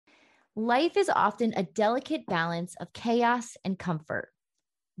Life is often a delicate balance of chaos and comfort.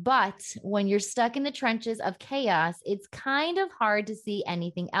 But when you're stuck in the trenches of chaos, it's kind of hard to see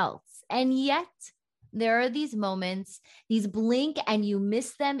anything else. And yet, there are these moments, these blink and you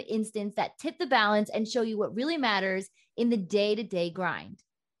miss them instants that tip the balance and show you what really matters in the day-to-day grind.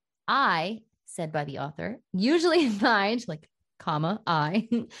 I, said by the author, usually find, I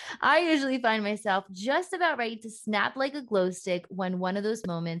usually find myself just about ready to snap like a glow stick when one of those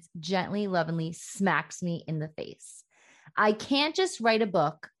moments gently, lovingly smacks me in the face. I can't just write a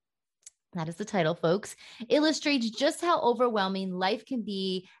book. That is the title, folks. Illustrates just how overwhelming life can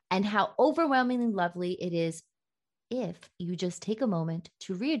be and how overwhelmingly lovely it is if you just take a moment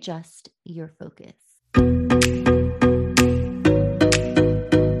to readjust your focus.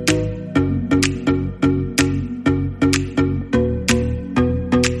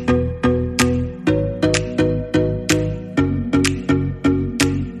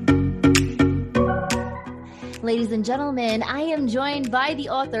 Ladies and gentlemen, I am joined by the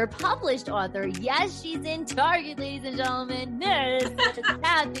author, published author. Yes, she's in Target, ladies and gentlemen. Miss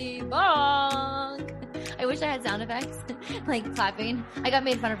Kathy Bong. I wish I had sound effects, like clapping. I got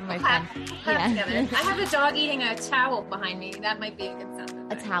made fun of from my friend. Clap together. I have a dog eating a towel behind me. That might be a good sound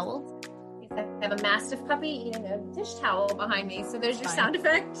effect. A towel? I have a Mastiff puppy eating a dish towel behind me. So there's your sound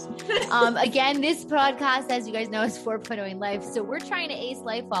effect. Again, this podcast, as you guys know, is 4.0 in life. So we're trying to ace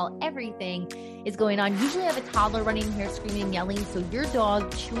life while everything is going on. Usually I have a toddler running here screaming and yelling. So your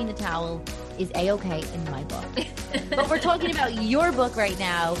dog chewing the towel is a-okay in my book. But we're talking about your book right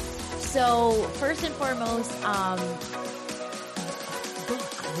now. So first and foremost,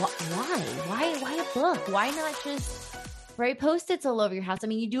 why a book? Why not just write Post-its all over your house? I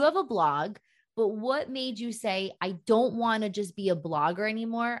mean, you do have a blog, but what made you say, I don't want to just be a blogger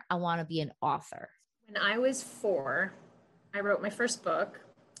anymore. I want to be an author? When I was 4, I wrote my first book.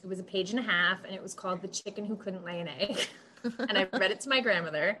 It was a page and a half, and it was called The Chicken Who Couldn't Lay an Egg. And I read it to my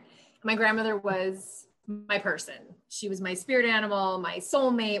grandmother. My grandmother was my person. She was my spirit animal, my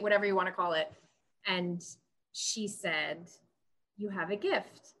soulmate, whatever you want to call it. And she said, you have a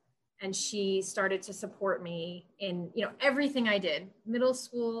gift. And she started to support me in, everything I did, middle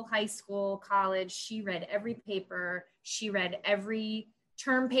school, high school, college. She read every paper. She read every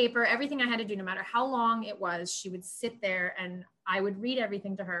term paper, everything I had to do, no matter how long it was. She would sit there and I would read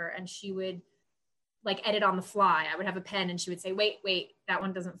everything to her, and she would edit on the fly. I would have a pen and she would say, wait, that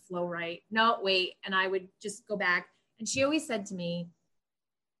one doesn't flow right. No, wait. And I would just go back. And she always said to me,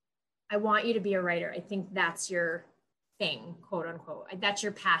 I want you to be a writer. I think that's your thing, quote unquote. That's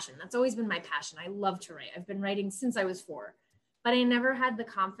your passion. That's always been my passion. I love to write. I've been writing since I was 4, but I never had the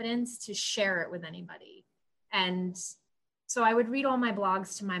confidence to share it with anybody. And so I would read all my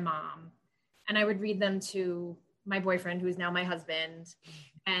blogs to my mom, and I would read them to my boyfriend, who is now my husband.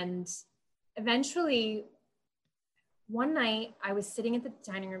 And eventually one night I was sitting at the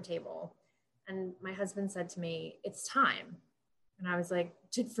dining room table and my husband said to me, it's time. And I was like,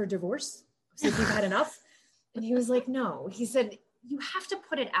 for divorce? I was like, you've had enough? And he was like, no. He said, you have to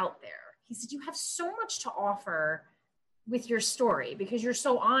put it out there. He said, you have so much to offer with your story because you're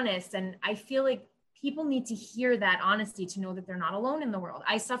so honest. And I feel like people need to hear that honesty to know that they're not alone in the world.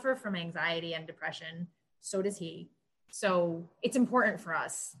 I suffer from anxiety and depression. So does he. So it's important for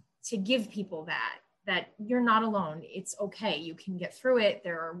us to give people that you're not alone. It's okay. You can get through it.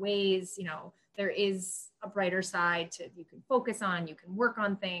 There are ways, there is a brighter side you can focus on, you can work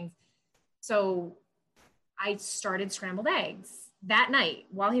on things. So I started Scrambled Eggs that night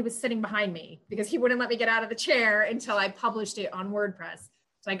while he was sitting behind me because he wouldn't let me get out of the chair until I published it on WordPress.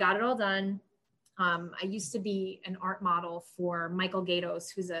 So I got it all done. I used to be an art model for Michael Gaydos,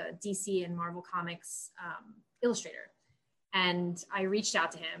 who's a DC and Marvel Comics illustrator. And I reached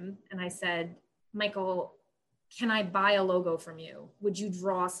out to him and I said, Michael, can I buy a logo from you? Would you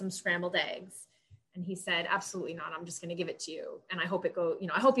draw some scrambled eggs? And he said, absolutely not. I'm just going to give it to you. And I hope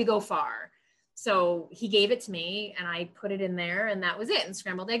I hope you go far. So he gave it to me and I put it in there and that was it. And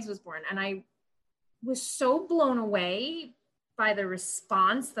Scrambled Eggs was born. And I was so blown away by the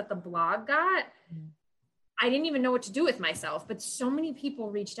response that the blog got. I didn't even know what to do with myself, but so many people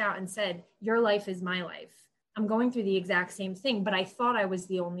reached out and said, your life is my life. I'm going through the exact same thing, but I thought I was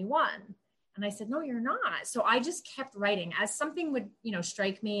the only one. And I said, no, you're not. So I just kept writing as something would,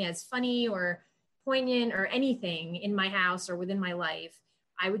 strike me as funny or poignant or anything in my house or within my life.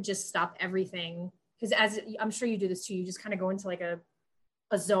 I would just stop everything. Because as I'm sure you do this too, you just kind of go into like a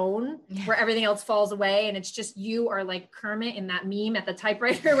zone where everything else falls away. And it's just, you are like Kermit in that meme at the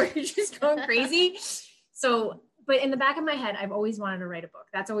typewriter where you're just going crazy. So, but in the back of my head, I've always wanted to write a book.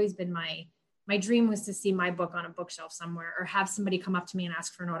 That's always been my My dream was to see my book on a bookshelf somewhere, or have somebody come up to me and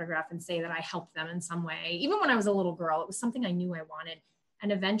ask for an autograph and say that I helped them in some way. Even when I was a little girl, it was something I knew I wanted.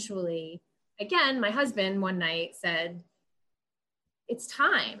 And eventually, again, my husband one night said, it's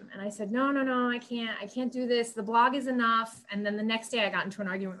time. And I said, no, I can't do this. The blog is enough. And then the next day I got into an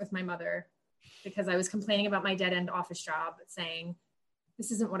argument with my mother because I was complaining about my dead end office job, saying,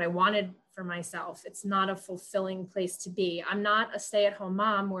 this isn't what I wanted for myself. It's not a fulfilling place to be. I'm not a stay-at-home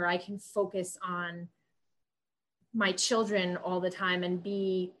mom where I can focus on my children all the time and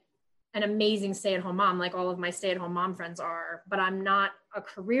be an amazing stay-at-home mom like all of my stay-at-home mom friends are. But I'm not a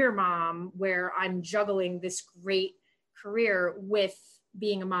career mom where I'm juggling this great career with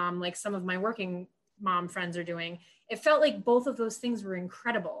being a mom like some of my working mom friends are doing. It felt like both of those things were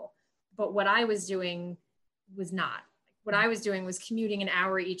incredible, but what I was doing was not. What I was doing was commuting an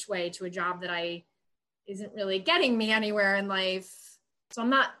hour each way to a job that isn't really getting me anywhere in life. So I'm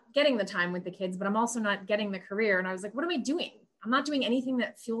not getting the time with the kids, but I'm also not getting the career. And I was like, what am I doing? I'm not doing anything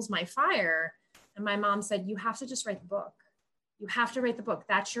that fuels my fire. And my mom said, you have to just write the book. You have to write the book.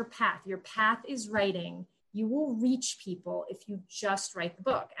 That's your path. Your path is writing. You will reach people if you just write the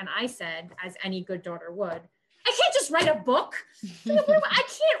book. And I said, as any good daughter would, I can't just write a book. I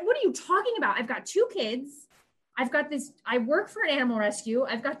can't. What are you talking about? I've got 2 kids. I've got this, I work for an animal rescue.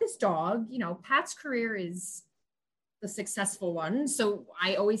 I've got this dog. You know, Pat's career is the successful one. So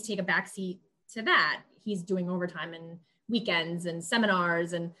I always take a backseat to that. He's doing overtime and weekends and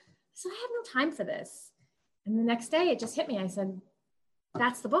seminars. And so I have no time for this. And the next day it just hit me. I said,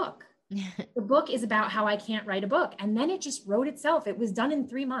 that's the book. The book is about how I can't write a book. And then it just wrote itself. It was done in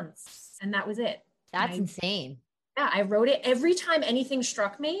 3 months and that was it. That's insane. Yeah. I wrote it. Every time anything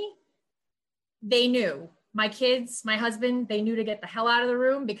struck me, they knew. My kids, my husband, they knew to get the hell out of the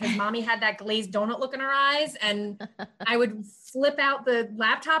room because mommy had that glazed donut look in her eyes. And I would flip out the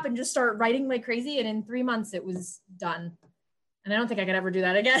laptop and just start writing like crazy. And in 3 months, it was done. And I don't think I could ever do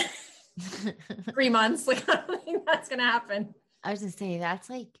that again. 3 months. Like, I don't think that's going to happen. I was going to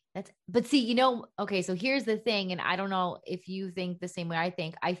say but see, okay, so here's the thing. And I don't know if you think the same way I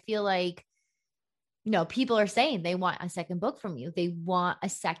think. I feel like, people are saying they want a second book from you. They want a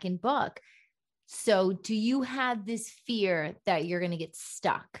second book. So do you have this fear that you're going to get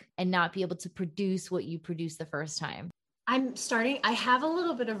stuck and not be able to produce what you produced the first time? I have a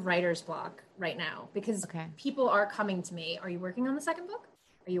little bit of writer's block right now because people are coming to me. Are you working on the second book?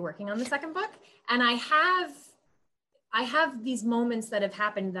 Are you working on the second book? And I have these moments that have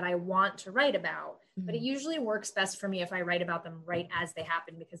happened that I want to write about, but it usually works best for me if I write about them right as they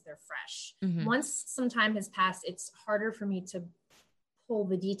happen because they're fresh. Once some time has passed, it's harder for me to pull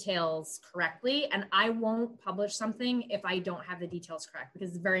the details correctly. And I won't publish something if I don't have the details correct, because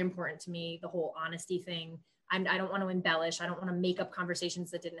it's very important to me, the whole honesty thing. I don't want to embellish. I don't want to make up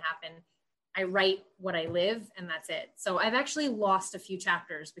conversations that didn't happen. I write what I live and that's it. So I've actually lost a few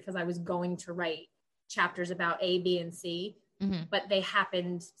chapters because I was going to write chapters about A, B, and C, but they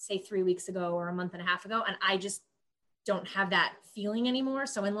happened say 3 weeks ago or a month and a half ago. And I just don't have that feeling anymore.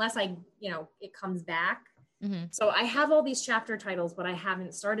 So unless it comes back. So I have all these chapter titles, but I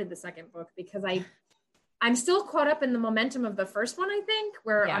haven't started the second book because I'm still caught up in the momentum of the first one, I think,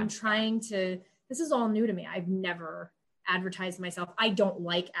 where I'm trying to, this is all new to me. I've never advertised myself. I don't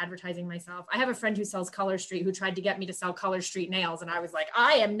like advertising myself. I have a friend who sells Color Street who tried to get me to sell Color Street nails. And I was like,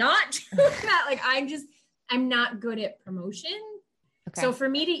 I am not doing that. Like, I'm not good at promotion. Okay. So for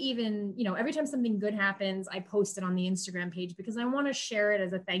me to even, every time something good happens, I post it on the Instagram page because I want to share it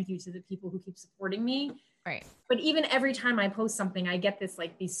as a thank you to the people who keep supporting me. Right. But even every time I post something, I get this,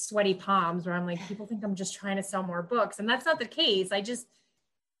 like, these sweaty palms where I'm like, people think I'm just trying to sell more books. And that's not the case.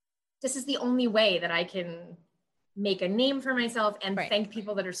 this is the only way that I can make a name for myself and thank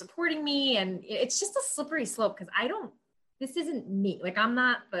people that are supporting me. And it's just a slippery slope because this isn't me. Like, I'm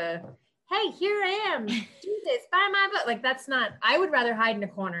not hey, here I am, do this, buy my book. Like, that's not, I would rather hide in a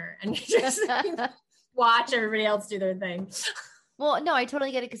corner and just watch everybody else do their thing. Well, no, I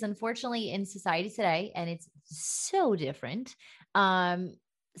totally get it. Because unfortunately in society today, and it's so different.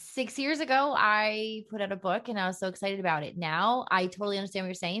 6 years ago, I put out a book and I was so excited about it. Now I totally understand what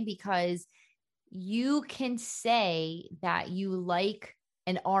you're saying, because you can say that you like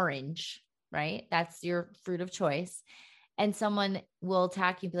an orange, right? That's your fruit of choice. And someone will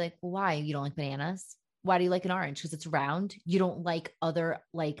attack you and be like, well, why? You don't like bananas? Why do you like an orange? Because it's round. You don't like other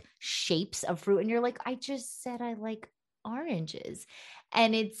like shapes of fruit. And you're like, I just said I like oranges.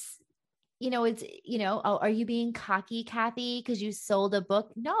 And it's, oh, are you being cocky, Kathy, because you sold a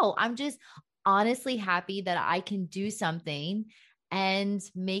book? No, I'm just honestly happy that I can do something and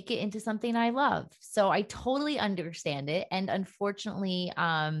make it into something I love. So I totally understand it. And unfortunately,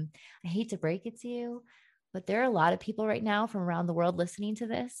 I hate to break it to you, but there are a lot of people right now from around the world listening to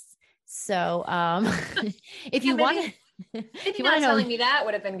this. So if you want to, if you want to telling me that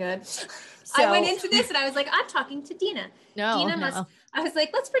would have been good. So, I went into this and I was like, I'm talking to Dina. I was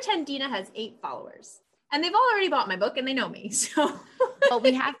like, let's pretend Dina has 8 followers. And they've already bought my book and they know me. So, but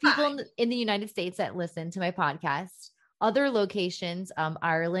we have people in the United States that listen to my podcast. Other locations,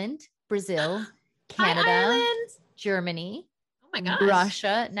 Ireland, Brazil, Canada, Ireland. Germany, oh my gosh,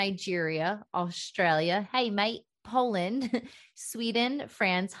 Russia, Nigeria, Australia. Hey, mate, Poland, Sweden,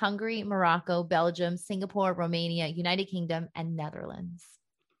 France, Hungary, Morocco, Belgium, Singapore, Romania, United Kingdom, and Netherlands.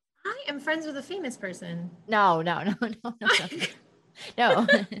 I am friends with a famous person. No. No, definitely not. Don't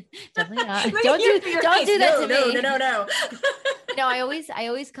do that to me. No. No, I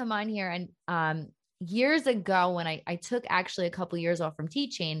always come on here and years ago when I took actually a couple of years off from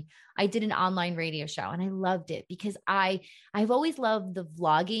teaching, I did an online radio show and I loved it because I've always loved the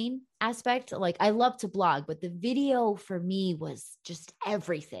vlogging aspect. Like I love to blog, but the video for me was just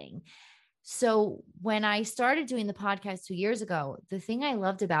everything. So when I started doing the podcast 2 years ago, the thing I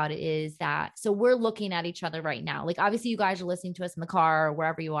loved about it is that, so we're looking at each other right now. Like obviously you guys are listening to us in the car or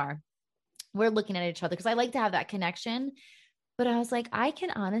wherever you are. We're looking at each other because I like to have that connection. But I was like, I can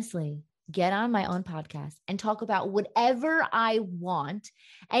honestly get on my own podcast and talk about whatever I want.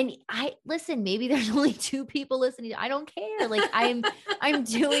 And listen, maybe there's only 2 people listening. I don't care. Like I'm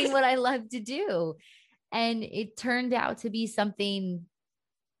doing what I love to do. And it turned out to be something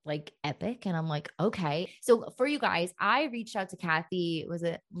like epic. And I'm like, okay. So for you guys, I reached out to Kathy, was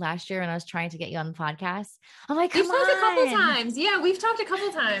it last year? And I was trying to get you on the podcast. I'm like, we've talked a couple times. Yeah, we've talked a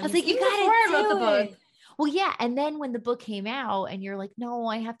couple times. I was like, you gotta do the book. Well, yeah. And then when the book came out and you're like, no,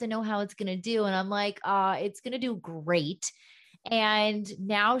 I have to know how it's going to do. And I'm like, it's going to do great. And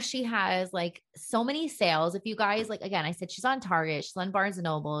now she has like so many sales. If you guys like, again, I said, she's on Target, she's on Barnes and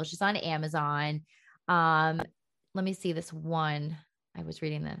Noble, she's on Amazon. Let me see this one. I was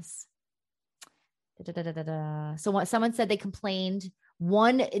reading this. So someone said they complained.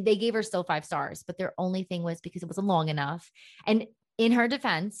 They gave her still 5 stars, but their only thing was because it wasn't long enough. And in her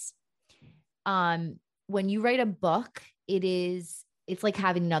defense, when you write a book, it's like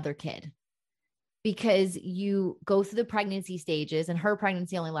having another kid because you go through the pregnancy stages and her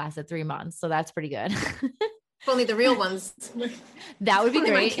pregnancy only lasted 3 months. So that's pretty good. Only the real ones. That would be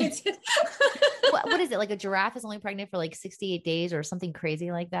great. What is it? Like a giraffe is only pregnant for like 68 days or something crazy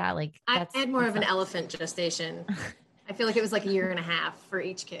like that. Like I had more of an elephant gestation. I feel like it was like 1.5 years for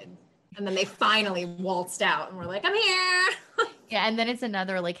each kid. And then they finally waltzed out and we're like, I'm here. Yeah. And then it's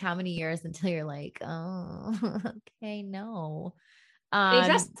another, like how many years until you're like, oh, okay, no. They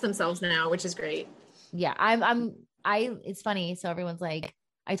dress themselves now, which is great. Yeah. It's funny. So everyone's like,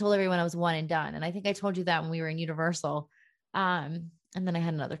 I told everyone I was one and done. And I think I told you that when we were in Universal. And then I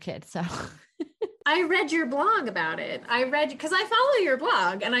had another kid. So I read your blog about it. Because I follow your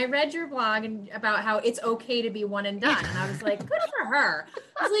blog and I read your blog and about how it's okay to be one and done. And I was like, good for her.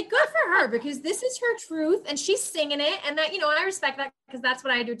 I was like, good for her because this is her truth and she's singing it. And that, I respect that because that's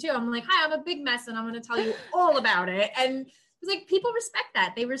what I do too. I'm like, hi, I'm a big mess and I'm going to tell you all about it. And it was like, people respect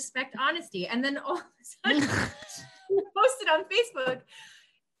that. They respect honesty. And then all of a sudden you posted on Facebook.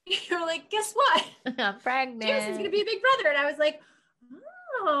 You're like, guess what? I'm pregnant. Jameson's going to be a big brother. And I was like,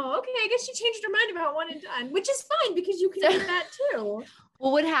 oh, okay. I guess she changed her mind about one and done, which is fine because you can do that too.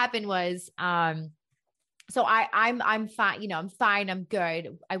 Well, what happened was, so I'm fine, I'm fine. I'm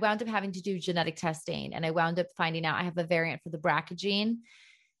good. I wound up having to do genetic testing and I wound up finding out I have a variant for the BRCA gene.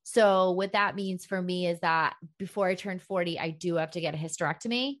 So what that means for me is that before I turn 40, I do have to get a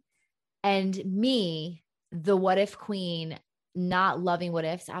hysterectomy. And me, the what if queen, not loving what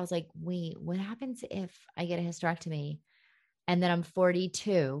ifs, I was like, wait, what happens if I get a hysterectomy? And then I'm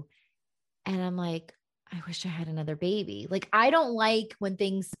 42 and I'm like, I wish I had another baby. Like, I don't like when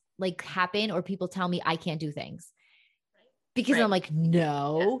things like happen or people tell me I can't do things because I'm like,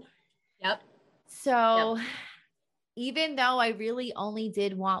 no. Yep. So even though I really only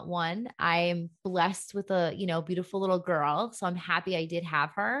did want one, I'm blessed with a, beautiful little girl. So I'm happy I did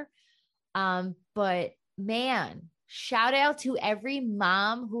have her. But man, shout out to every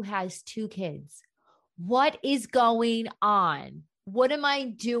mom who has 2 kids. What is going on? What am I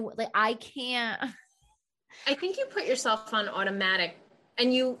doing? Like, I can't. I think you put yourself on automatic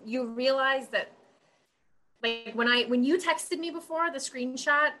and you realize that like when you texted me before the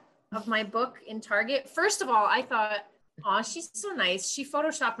screenshot of my book in Target, first of all, I thought, oh, she's so nice. She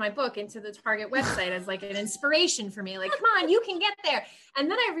photoshopped my book into the Target website as like an inspiration for me. Like, come on, you can get there. And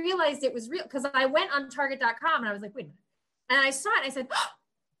then I realized it was real because I went on target.com and I was like, wait a minute. And I saw it and I said, oh,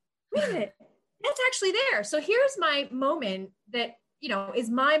 wait a minute, that's actually there. So here's my moment that, is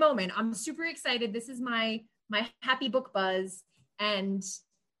my moment. I'm super excited. This is my happy book buzz. And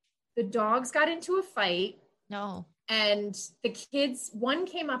the dogs got into a fight. No. And the kids, one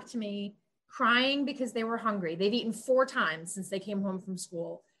came up to me crying because they were hungry. They've eaten 4 times since they came home from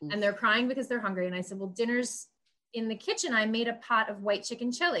school. And they're crying because they're hungry. And I said, well, dinner's in the kitchen. I made a pot of white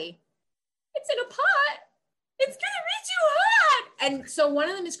chicken chili. It's in a pot. It's going to be too hot. And so one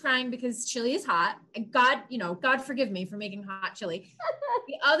of them is crying because chili is hot. And God forgive me for making hot chili.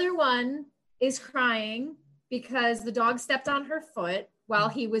 The other one is crying because the dog stepped on her foot while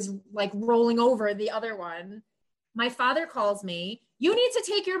he was like rolling over the other one. My father calls me, you need to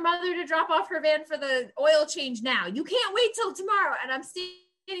take your mother to drop off her van for the oil change now. You can't wait till tomorrow. And I'm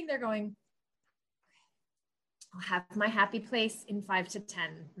standing there going, I'll have my happy place in 5 to 10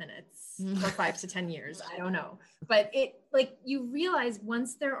 minutes or 5 to 10 years. I don't know. But it, like, you realize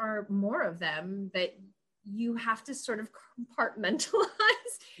once there are more of them that you have to sort of compartmentalize.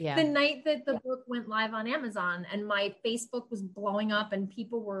 Yeah. The night that the book went live on Amazon and my Facebook was blowing up and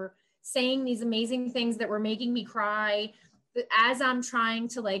people were saying these amazing things that were making me cry. As I'm trying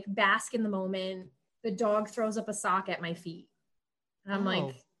to like bask in the moment, the dog throws up a sock at my feet. And I'm like,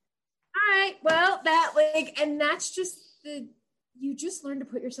 all right, well, and that's just you just learn to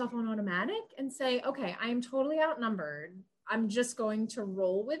put yourself on automatic and say, okay, I am totally outnumbered. I'm just going to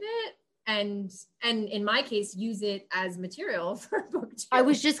roll with it. And in my case, use it as material for book 2. I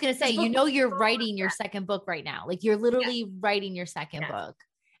was just going to say, you're writing your second book right now. Like you're literally writing your second book.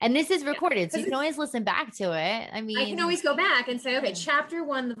 And this is recorded, so you can always listen back to it. I mean, I can always go back and say, okay, chapter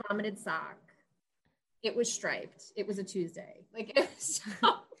 1, the vomited sock. It was striped. It was a Tuesday. Like, it was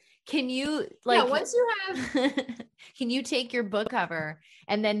so... Can you once you have, can you take your book cover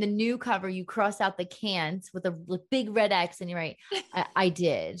and then the new cover, you cross out the can't with a big red X and you write, I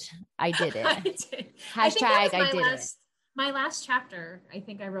did it. I did. Hashtag I did it. My last chapter, I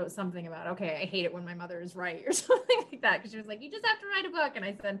think I wrote something about, okay, I hate it when my mother is right or something like that. Cause she was like, you just have to write a book. And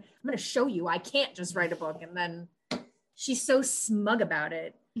I said, I'm going to show you, I can't just write a book. And then she's so smug about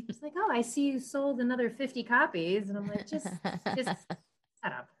it. She's like, oh, I see you sold another 50 copies. And I'm like, just shut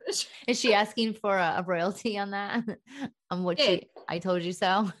up. Is she asking for a royalty on that? On what I told you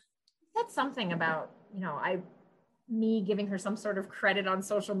so? That's something about, me giving her some sort of credit on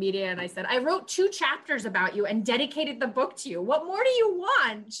social media. And I said, I wrote 2 chapters about you and dedicated the book to you. What more do you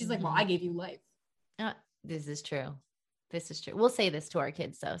want? She's like, well, I gave you life. This is true. We'll say this to our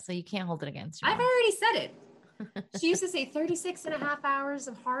kids though. So you can't hold it against her. I've already said it. She used to say 36 and a half hours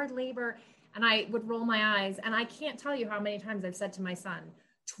of hard labor. And I would roll my eyes. And I can't tell you how many times I've said to my son,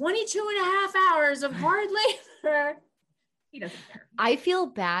 22 and a half hours of hard labor. He doesn't care. I feel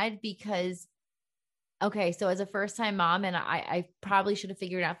bad because, okay, so as a first time mom, and I probably should have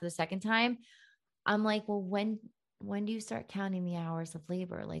figured it out for the second time. I'm like, well, when do you start counting the hours of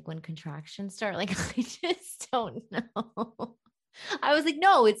labor? Like when contractions start? Like, I just don't know. I was like,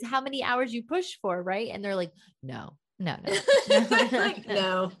 no, it's how many hours you push for, right? And they're like, no. Like,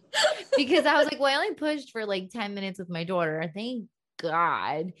 no. Because I was like, well, I only pushed for like 10 minutes with my daughter. Thank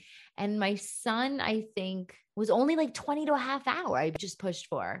God. And my son, I think, was only like 20 to a half hour. I just pushed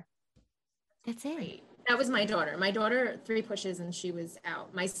for. That's it. Right. That was my daughter. My daughter, 3 pushes and she was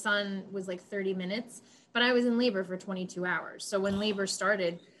out. My son was like 30 minutes, but I was in labor for 22 hours. So when labor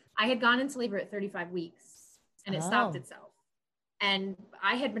started, I had gone into labor at 35 weeks and it stopped itself. And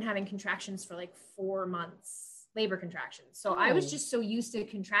I had been having contractions for like 4 months, labor contractions. So I was just so used to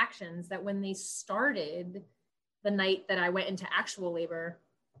contractions that when they started the night that I went into actual labor,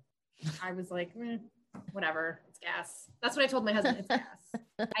 I was like, whatever, it's gas. That's what I told my husband, it's gas.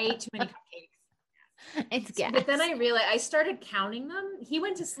 I ate too many cupcakes. It's gas. But then I realized, I started counting them. He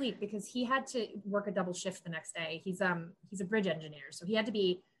went to sleep because he had to work a double shift the next day. He's a bridge engineer. So he had to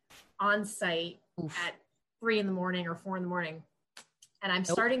be on site at 3 a.m. or 4 a.m. And I'm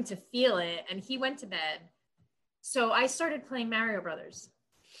starting to feel it. And he went to bed. So I started playing Mario Brothers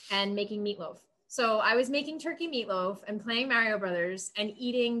and making meatloaf. So I was making turkey meatloaf and playing Mario Brothers and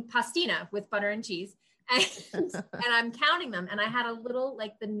eating pastina with butter and cheese. And I'm counting them. And I had a little,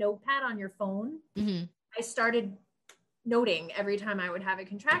 like the notepad on your phone. Mm-hmm. I started noting every time I would have a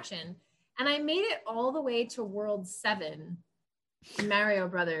contraction. And I made it all the way to World 7 in Mario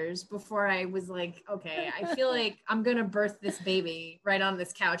Brothers before I was like, okay, I feel like I'm going to birth this baby right on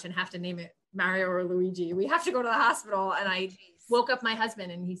this couch and have to name it Mario or Luigi. We have to go to the hospital. And I woke up my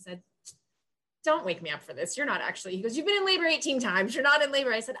husband and he said, don't wake me up for this. You're not actually, he goes, you've been in labor 18 times. You're not in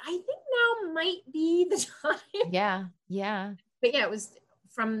labor. I said, I think now might be the time. Yeah. Yeah. But yeah, it was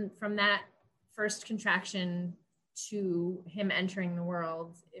from that first contraction to him entering the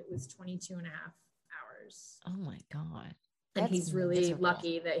world, it was 22 and a half hours. Oh my God. And he's really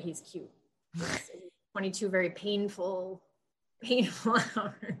lucky that he's cute. It's 22 very painful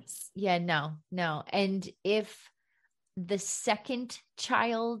hours. Yeah, no. And if the second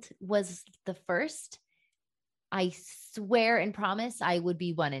child was the first, I swear and promise I would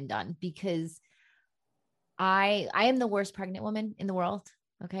be one and done, because I am the worst pregnant woman in the world.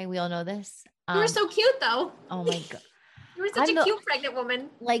 Okay. We all know this. You were so cute though. Oh my God. You were such a cute pregnant woman.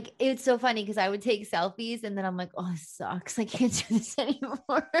 Like, it's so funny because I would take selfies and then I'm like, oh, this sucks. I can't do this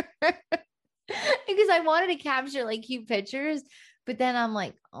anymore. Because I wanted to capture like cute pictures, but then I'm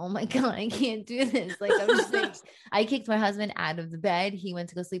like, oh my God, I can't do this. Like, I'm just like, I kicked my husband out of the bed. He went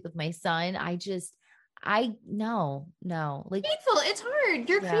to go sleep with my son. No, like, painful. It's hard.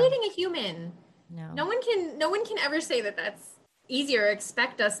 You're creating a human. No one can ever say that that's easy or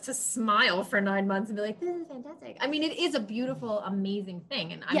expect us to smile for 9 months and be like, this is fantastic. I mean, it is a beautiful, amazing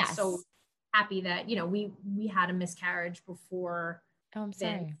thing. And I'm so happy that, we had a miscarriage before. Oh, I'm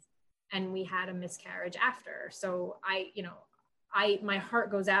sorry. And we had a miscarriage after. So my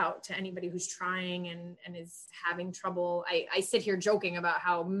heart goes out to anybody who's trying and is having trouble. I sit here joking about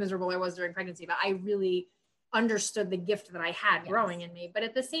how miserable I was during pregnancy, but I really understood the gift that I had growing in me. But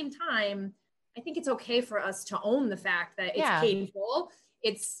at the same time, I think it's okay for us to own the fact that it's painful.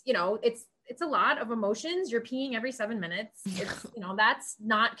 It's, it's a lot of emotions. You're peeing every 7 minutes. It's, that's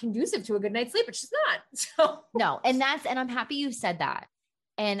not conducive to a good night's sleep. It's just not. So no. And I'm happy you said that.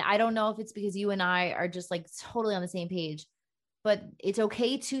 And I don't know if it's because you and I are just like totally on the same page, but it's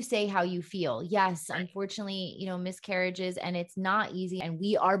okay to say how you feel. Yes. Right. Unfortunately, miscarriages, and it's not easy, and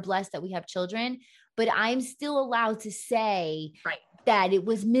we are blessed that we have children, but I'm still allowed to say that it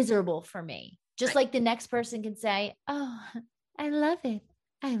was miserable for me. Just like the next person can say, oh, I love it.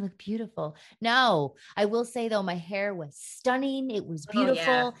 I look beautiful. No, I will say though, my hair was stunning. It was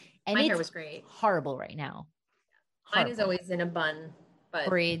beautiful. And my hair was great. Horrible right now. Mine is always in a bun. But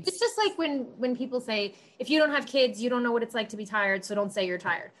braids. It's just like when people say, if you don't have kids, you don't know what it's like to be tired. So don't say you're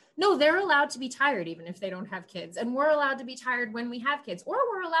tired. No, they're allowed to be tired even if they don't have kids. And we're allowed to be tired when we have kids, or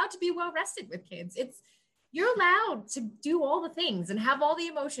we're allowed to be well rested with kids. You're allowed to do all the things and have all the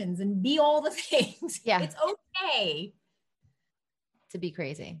emotions and be all the things. Yeah. It's okay to be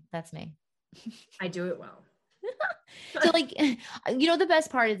crazy. That's me. I do it well. So like, the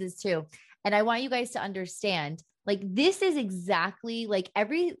best part of this too. And I want you guys to understand, like, this is exactly like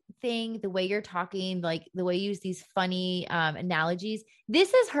everything, the way you're talking, like the way you use these funny analogies.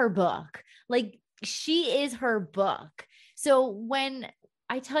 This is her book. Like, she is her book. So when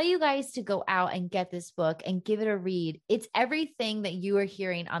I tell you guys to go out and get this book and give it a read, it's everything that you are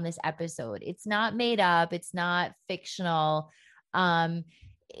hearing on this episode. It's not made up. It's not fictional.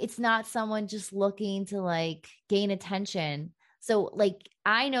 It's not someone just looking to like gain attention. So like,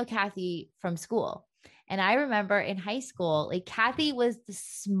 I know Kathy from school. And I remember in high school, like Kathy was the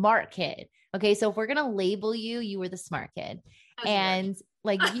smart kid. Okay. So if we're going to label you, you were the smart kid. And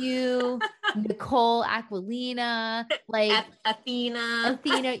like you, Nicole Aquilina, like Athena,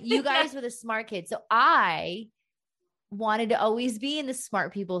 you guys were the smart kids. So I wanted to always be in the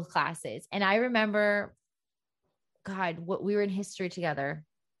smart people's classes. And I remember, God, what we were in history together,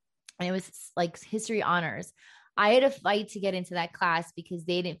 and it was like history honors. I had a fight to get into that class because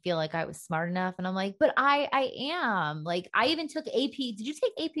they didn't feel like I was smart enough. And I'm like, but I am. Like, I even took AP. Did you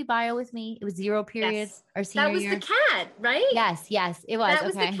take AP bio with me? It was 0 periods or senior year. That was the cat, right? Yes, it was. That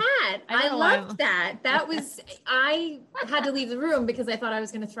was the cat. I loved that. That was, I had to leave the room because I thought I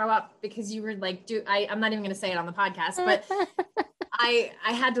was going to throw up because you were like, I'm not even going to say it on the podcast, but I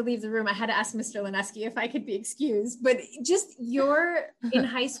had to leave the room. I had to ask Mr. Lineski if I could be excused, but just in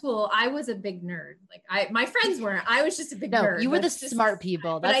high school, I was a big nerd. Like my friends weren't, I was just a big nerd. You were the smart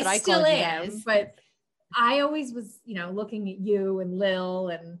people. That's what I still called am, you guys. But I always was, looking at you and Lil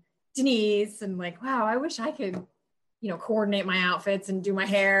and Denise and like, wow, I wish I could, coordinate my outfits and do my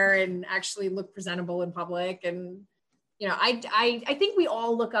hair and actually look presentable in public. And, I think we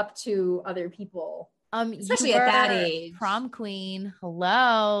all look up to other people. Especially at that age. Prom queen.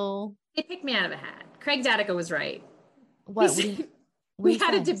 Hello. They picked me out of a hat. Craig Datica was right. What? We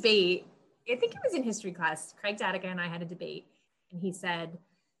had a debate. I think it was in history class. Craig Datica and I had a debate. And he said,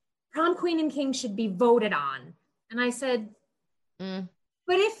 prom queen and king should be voted on. And I said, but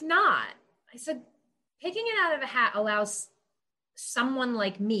if not, I said, picking it out of a hat allows someone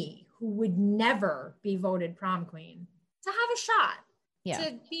like me who would never be voted prom queen to have a shot.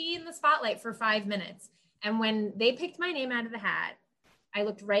 To be in the spotlight for 5 minutes. And when they picked my name out of the hat, I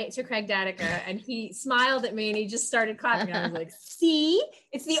looked right to Craig Datica and he smiled at me and he just started clapping. I was like, see,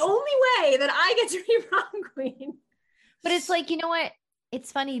 it's the only way that I get to be prom queen. But it's like, you know what?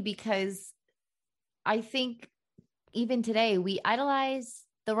 It's funny because I think even today we idolize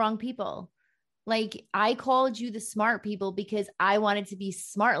the wrong people. Like I called you the smart people because I wanted to be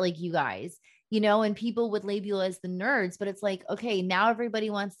smart like you guys, and people would label you as the nerds, but it's like, okay, now everybody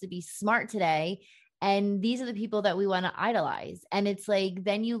wants to be smart today. And these are the people that we want to idolize. And it's like,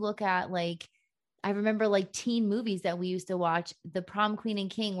 then you look at like, I remember like teen movies that we used to watch, the prom queen and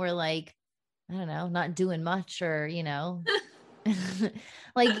king were like, I don't know, not doing much or,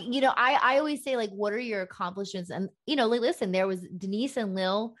 like, I always say like, what are your accomplishments? And, like, listen, there was Denise and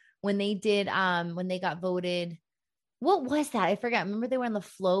Lil when they did, when they got voted, what was that? I forgot. Remember they were on the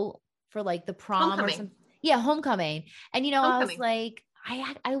float for like the prom Homecoming. or something. Yeah. Homecoming. And, Homecoming. I was like,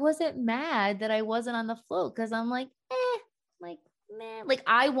 I wasn't mad that I wasn't on the float. Cause I'm like, meh. Like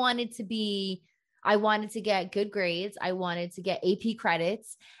I wanted to get good grades. I wanted to get AP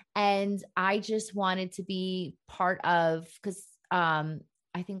credits and I just wanted to be part of, cause,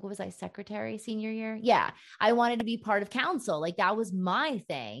 I think, what was I, secretary senior year? Yeah. I wanted to be part of council. Like that was my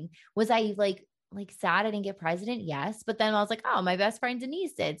thing. Was I like sad I didn't get president? Yes. But then I was like, oh, my best friend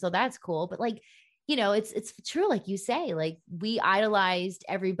Denise did. So that's cool. But like, it's true. Like you say, like we idolized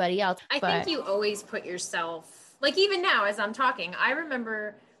everybody else. I think you always put yourself, like even now as I'm talking, I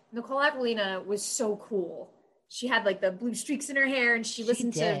remember Nicole Aquilina was so cool. She had like the blue streaks in her hair and she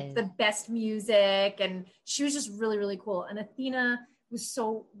listened to the best music and she was just really, really cool. And Athena was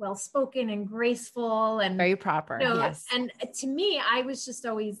so well-spoken and graceful and very proper. Yes. And to me, I was just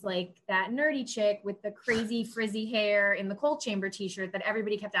always like that nerdy chick with the crazy frizzy hair in the cold chamber t-shirt that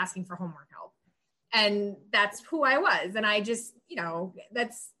everybody kept asking for homework help. And that's who I was. And I just,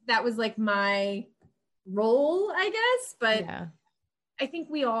 that was like my role, I guess. But yeah. I think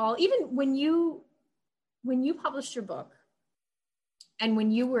we all, even when you published your book and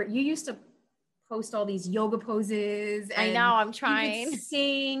when you used to post all these yoga poses and I know I'm trying you would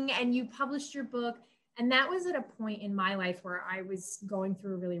sing and you published your book. And that was at a point in my life where I was going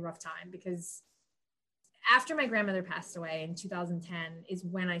through a really rough time because after my grandmother passed away in 2010 is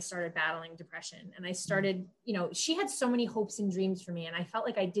when I started battling depression. And I started, she had so many hopes and dreams for me. And I felt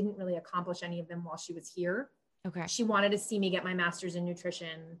like I didn't really accomplish any of them while she was here. Okay. She wanted to see me get my master's in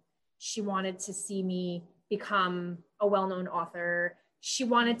nutrition. She wanted to see me become a well-known author. She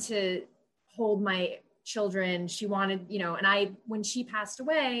wanted to hold my children. She wanted, and when she passed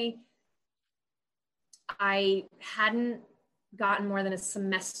away, I hadn't gotten more than a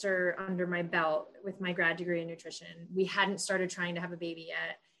semester under my belt with my grad degree in nutrition. We hadn't started trying to have a baby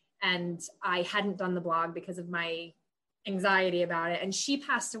yet. And I hadn't done the blog because of my anxiety about it. And she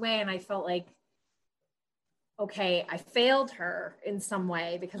passed away and I felt like, okay, I failed her in some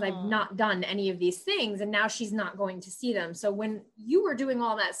way because I've not done any of these things and now she's not going to see them. So when you were doing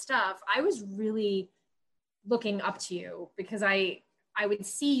all that stuff, I was really looking up to you because I would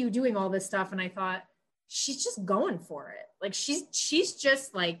see you doing all this stuff and I thought, she's just going for it. Like she's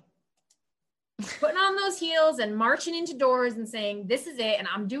just like putting on those heels and marching into doors and saying, this is it. And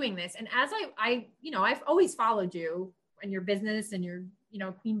I'm doing this. And as I've always followed you and your business and your,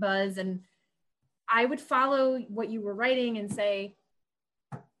 Queen Buzz. And I would follow what you were writing and say,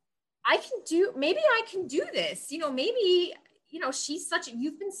 maybe I can do this, maybe,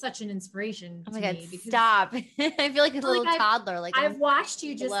 you've been such an inspiration to me. Because, stop. I feel like a little toddler. Like I've watched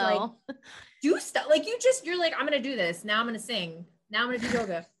you just like do stuff. Like you're like, I'm going to do this. Now I'm going to sing. Now I'm going to do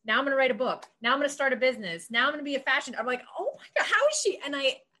yoga. Now I'm going to write a book. Now I'm going to start a business. Now I'm going to be a fashion. I'm like, oh my God, how is she? And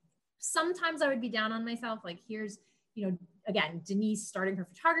sometimes I would be down on myself. Like here's, again, Denise starting her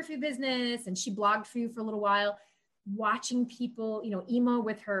photography business and she blogged for you for a little while, watching people, Ema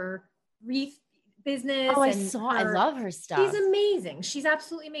with her wreath business. Oh, I love her stuff. She's amazing. She's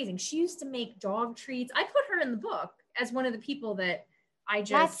absolutely amazing. She used to make dog treats. I put her in the book as one of the people that I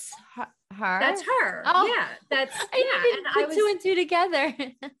just. That's her? That's her. Oh, yeah. That's, I didn't put two and two together.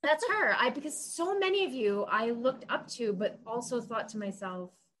 That's her. Because so many of you I looked up to, but also thought to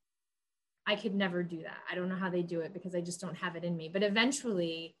myself, I could never do that. I don't know how they do it because I just don't have it in me. But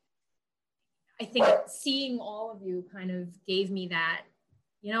eventually, I think seeing all of you kind of gave me that,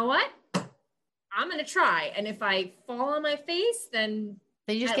 you know what? I'm going to try. And if I fall on my face, then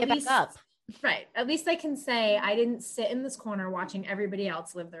you just get back up. Right. At least I can say I didn't sit in this corner watching everybody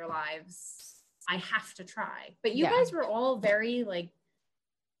else live their lives. I have to try. But you guys were all very like,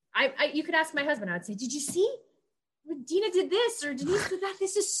 you could ask my husband, I would say, did you see? Dina did this or Denise did that.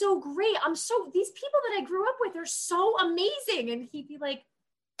 This is so great. These people that I grew up with are so amazing. And he'd be like,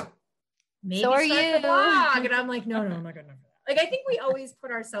 maybe so are start you. the blog. And I'm like, no, I'm not good enough for that. Like, I think we always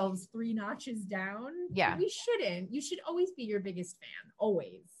put ourselves 3 notches down. Yeah. We shouldn't. You should always be your biggest fan.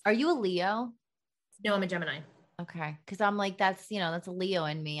 Always. Are you a Leo? No, I'm a Gemini. Okay. Cause I'm like, that's a Leo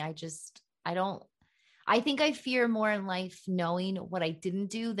in me. I think I fear more in life knowing what I didn't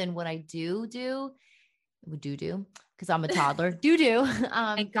do than what I do. Cause I'm a toddler. do.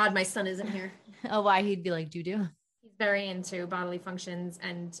 Thank God my son isn't here. Oh, why? He'd be like, do. He's very into bodily functions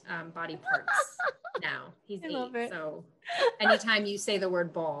and body parts now. He's 8. So anytime you say the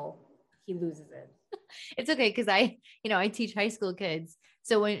word ball, he loses it. It's okay. Cause I teach high school kids.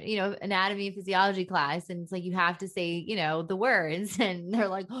 So when, anatomy and physiology class, and it's like, you have to say, the words, and they're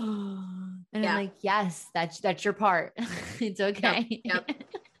like, oh, and I'm like, yes, that's your part. It's okay. Yep.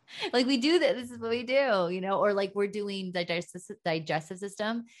 Like we do this. This is what we do, or like we're doing digestive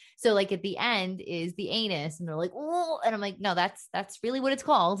system. So like at the end is the anus, and they're like, oh, and I'm like, no, that's really what it's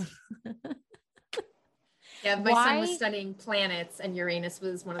called. Yeah. My son was studying planets, and Uranus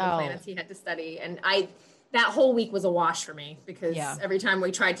was one of the planets he had to study. And that whole week was a wash for me, because every time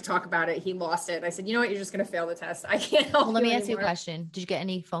we tried to talk about it, he lost it. I said, you know what? You're just going to fail the test. I can't help you. Let me ask you a question. Did you get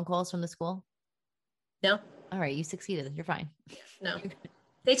any phone calls from the school? No. All right. You succeeded. You're fine. No.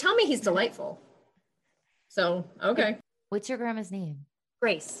 They tell me he's delightful. So, okay. What's your grandma's name?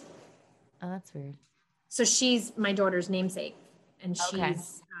 Grace. Oh, that's weird. So she's my daughter's namesake, and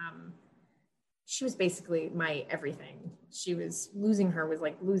she was basically my everything. Losing her was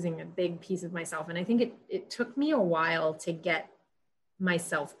like losing a big piece of myself. And I think it took me a while to get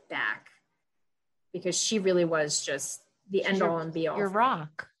myself back, because she really was just the end all and be all. Your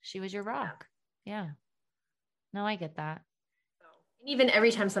rock. She was your rock. Yeah. No, I get that. And even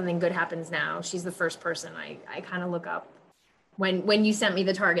every time something good happens now, she's the first person I kind of look up. When you sent me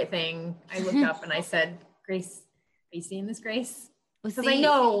the Target thing, I looked up and I said, Grace, are you seeing this, Grace? Because I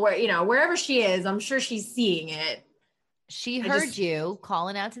know wherever she is, I'm sure she's seeing it. She heard you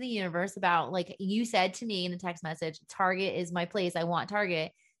calling out to the universe about, like you said to me in the text message, Target is my place. I want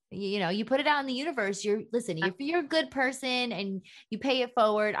Target. You put it out in the universe. If you're a good person and you pay it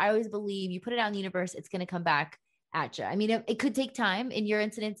forward, I always believe you put it out in the universe, it's going to come back at you. I mean, it could take time. In your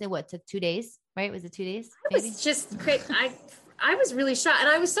incident, it took 2 days, right? Was it 2 days? Maybe? It was just great. I was really shocked, and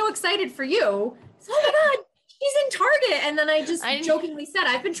I was so excited for you. So, oh my God, he's in Target. And then I just jokingly said,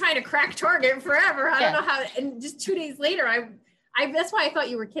 I've been trying to crack Target forever. I don't know how. And just 2 days later, that's why I thought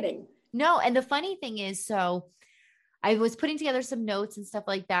you were kidding. No. And the funny thing is, so I was putting together some notes and stuff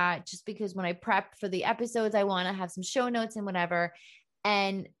like that, just because when I prep for the episodes, I want to have some show notes and whatever.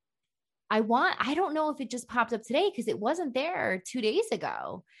 And I don't know if it just popped up today, because it wasn't there 2 days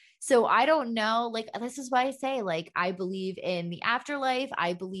ago. So I don't know, like, this is why I say, like, I believe in the afterlife.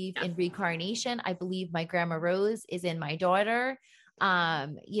 I believe in reincarnation. I believe my grandma Rose is in my daughter.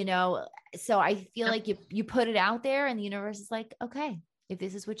 So I feel like you put it out there, and the universe is like, okay, if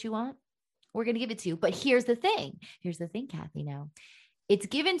this is what you want, we're going to give it to you. But here's the thing, Kathy, now it's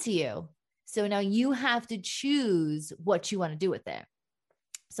given to you. So now you have to choose what you want to do with it.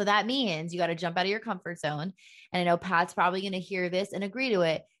 So that means you got to jump out of your comfort zone. And I know Pat's probably going to hear this and agree to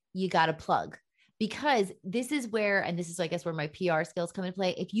it. You got to plug, because this is where I guess where my PR skills come into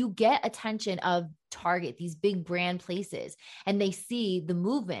play. If you get attention of Target, these big brand places, and they see the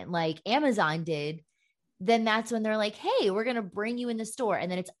movement like Amazon did, then that's when they're like, hey, we're going to bring you in the store. And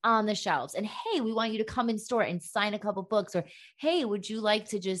then it's on the shelves. And hey, we want you to come in store and sign a couple books. Or, hey, would you like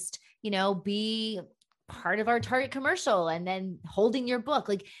to just, be part of our Target commercial, and then holding your book?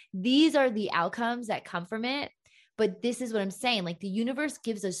 Like, these are the outcomes that come from it. But this is what I'm saying. Like, the universe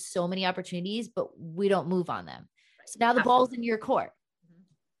gives us so many opportunities, but we don't move on them. So now the ball's in your court.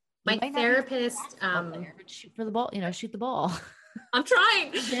 My therapist, shoot for the ball, shoot the ball. I'm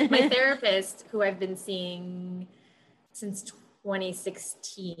trying. My therapist, who I've been seeing since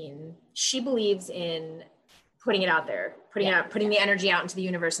 2016, she believes in putting it out there, putting the energy out into the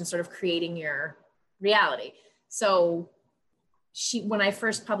universe, and sort of creating your reality. So when I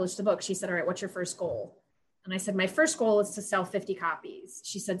first published the book, she said, all right, what's your first goal? And I said, my first goal is to sell 50 copies.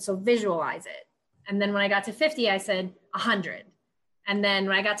 She said, so visualize it. And then when I got to 50, I said 100. And then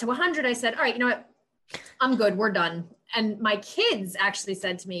when I got to 100, I said, all right, you know what? I'm good. We're done. And my kids actually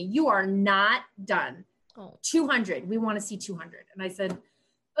said to me, you are not done. 200. We want to see 200. And I said,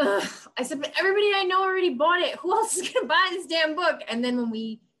 ugh. I said, but everybody I know already bought it. Who else is going to buy this damn book? And then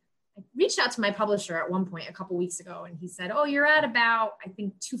I reached out to my publisher at one point a couple weeks ago, and he said, oh, you're at about, I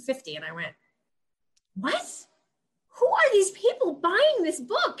think, 250. And I went, what? Who are these people buying this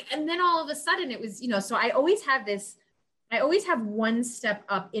book? And then all of a sudden it was, so I always have one step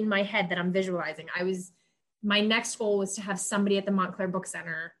up in my head that I'm visualizing. My next goal was to have somebody at the Montclair Book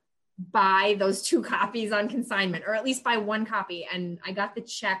Center buy those 2 copies on consignment, or at least buy 1 copy. And I got the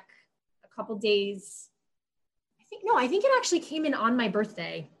check a couple days. I think it actually came in on my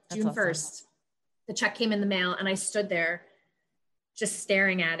birthday, June 1st. The check came in the mail, and I stood there just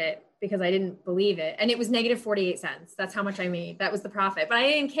staring at it because I didn't believe it. And it was negative 48 cents. That's how much I made. That was the profit, but I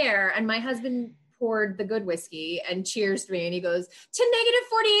didn't care. And my husband poured the good whiskey and cheers to me. And he goes, to negative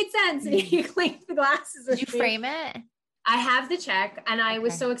 48 cents. And he clinked the glasses. Did you frame it? I have the check, and I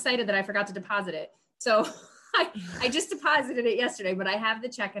was so excited that I forgot to deposit it. So I just deposited it yesterday, but I have the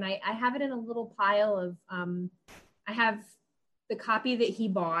check, and I have it in a little pile of, I have the copy that he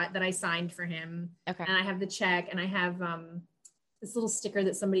bought that I signed for him. Okay. And I have the check, and I have this little sticker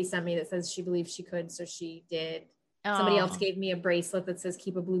that somebody sent me that says she believes she could, so she did. Oh. Somebody else gave me a bracelet that says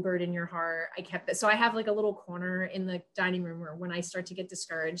keep a bluebird in your heart. I kept it. So I have like a little corner in the dining room where when I start to get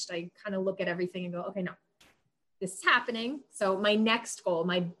discouraged, I kind of look at everything and go, okay, no, this is happening. So my next goal,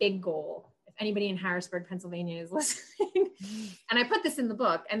 my big goal, if anybody in Harrisburg, Pennsylvania is listening, and I put this in the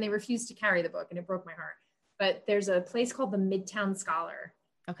book and they refused to carry the book and it broke my heart. But there's a place called the Midtown Scholar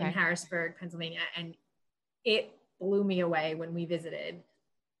in Harrisburg, Pennsylvania. And it blew me away when we visited.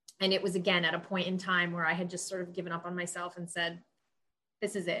 And it was, again, at a point in time where I had just sort of given up on myself and said,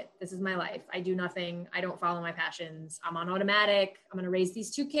 this is it. This is my life. I do nothing. I don't follow my passions. I'm on automatic. I'm going to raise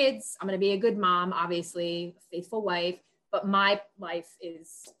these 2 kids. I'm going to be a good mom, obviously, a faithful wife, but my life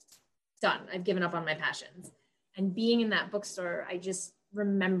is done. I've given up on my passions. And being in that bookstore, I just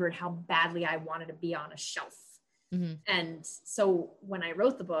remembered how badly I wanted to be on a shelf. Mm-hmm. And so when I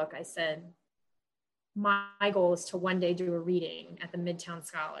wrote the book, I said, my goal is to one day do a reading at the Midtown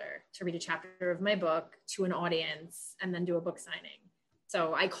Scholar, to read a chapter of my book to an audience and then do a book signing.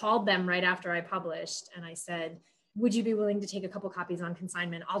 So I called them right after I published and I said, would you be willing to take a couple copies on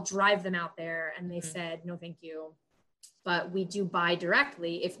consignment? I'll drive them out there. And they said, no, thank you. But we do buy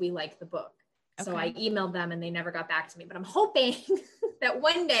directly if we like the book. Okay. So I emailed them and they never got back to me, but I'm hoping that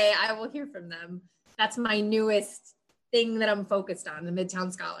one day I will hear from them. That's my newest thing that I'm focused on, the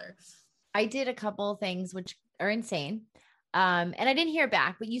Midtown Scholar. I did a couple of things which are insane. And I didn't hear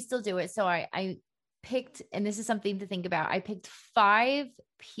back, but you still do it. So I picked, and this is something to think about. I picked 5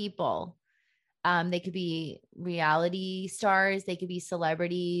 people. They could be reality stars. They could be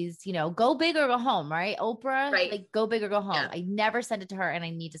celebrities, go big or go home, right? Oprah, right. Like go big or go home. Yeah. I never sent it to her and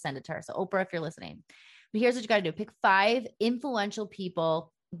I need to send it to her. So Oprah, if you're listening, but here's what you got to do. Pick 5 influential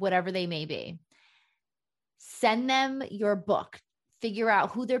people, whatever they may be. Send them your book. Figure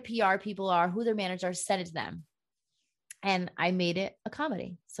out who their PR people are, who their managers are, send it to them. And I made it a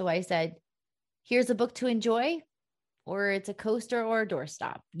comedy. So I said, here's a book to enjoy, or it's a coaster or a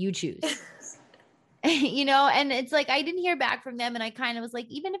doorstop. You choose. And it's like, I didn't hear back from them. And I kind of was like,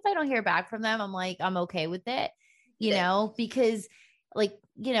 even if I don't hear back from them, I'm like, I'm okay with it, because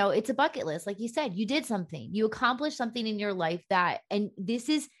it's a bucket list. Like you said, you did something, you accomplished something in your life and this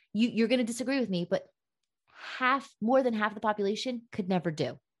is, you're going to disagree with me, but more than half the population could never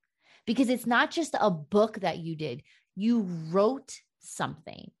do, because it's not just a book that you did. You wrote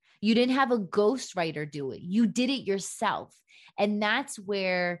something. You didn't have a ghostwriter do it. You did it yourself. And that's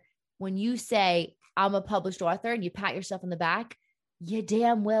where, when you say, I'm a published author and you pat yourself on the back, you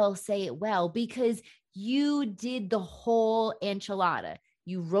damn well say it well, because you did the whole enchilada.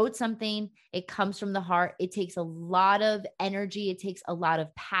 You wrote something. It comes from the heart. It takes a lot of energy. It takes a lot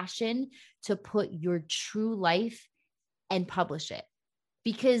of passion to put your true life and publish it.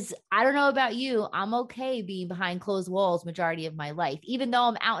 Because I don't know about you, I'm okay being behind closed walls majority of my life, even though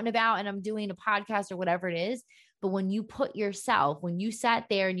I'm out and about and I'm doing a podcast or whatever it is. But when you put yourself, when you sat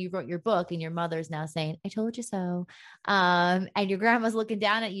there and you wrote your book and your mother's now saying, I told you so. And your grandma's looking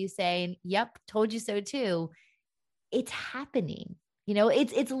down at you saying, yep, told you so too. It's happening.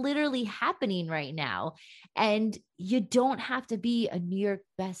 It's literally happening right now. And you don't have to be a New York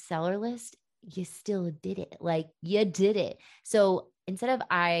bestseller list. You still did it. Like you did it. So instead of,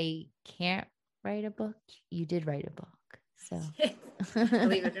 I can't write a book, you did write a book. So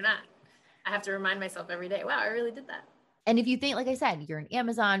believe it or not, I have to remind myself every day, wow, I really did that. And if you think, like I said, you're in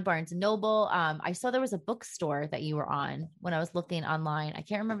Amazon, Barnes and Noble. I saw there was a bookstore that you were on when I was looking online. I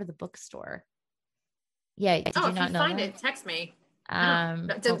can't remember the bookstore. Yeah. Did you not know find that? It, text me.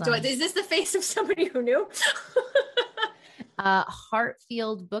 Is this the face of somebody who knew?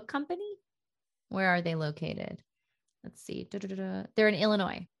 Hartfield Book Company. Where are they located? Let's see. They're in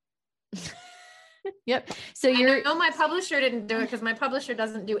Illinois. Yep. So I know my publisher didn't do it because my publisher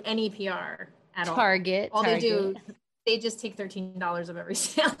doesn't do any PR at all. Target. They do, they just take $13 of every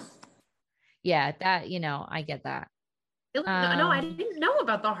sale. Yeah, that, I get that. No, I didn't know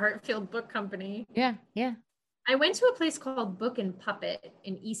about the Hartfield Book Company. Yeah. I went to a place called Book and Puppet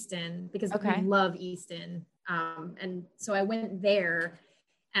in Easton because we love Easton. And so I went there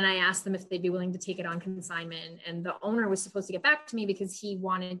and I asked them if they'd be willing to take it on consignment. And the owner was supposed to get back to me because he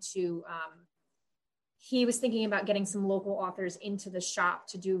wanted to, he was thinking about getting some local authors into the shop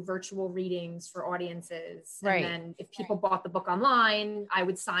to do virtual readings for audiences. Right. And then if people bought the book online, I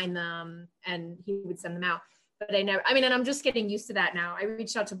would sign them and he would send them out. But and I'm just getting used to that now. I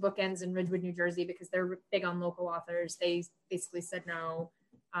reached out to Bookends in Ridgewood, New Jersey, because they're big on local authors. They basically said no.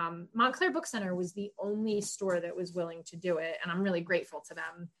 Montclair Book Center was the only store that was willing to do it. And I'm really grateful to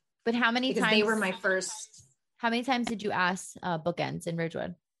them. But how many times? They were my first. How many times did you ask Bookends in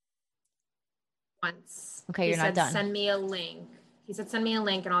Ridgewood? Once. Okay, you're not done. Send me a link. He said, send me a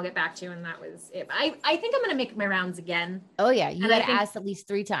link and I'll get back to you. And that was it. I think I'm going to make my rounds again. Oh yeah. You got to ask at least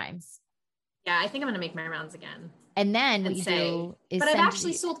 3 times. Yeah, I think I'm going to make my rounds again. And then what you do is but I've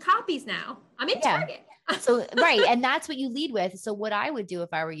actually sold copies now. I'm in Target. So, right. And that's what you lead with. So what I would do if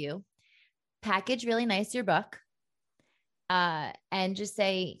I were you, package really nice your book, and just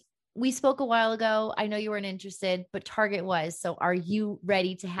say, we spoke a while ago. I know you weren't interested, but Target was. So are you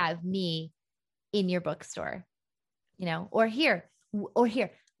ready to have me in your bookstore? Or here,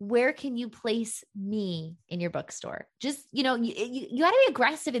 where can you place me in your bookstore? Just, you got to be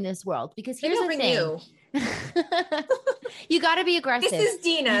aggressive in this world, because here's the thing. You got to be aggressive. This is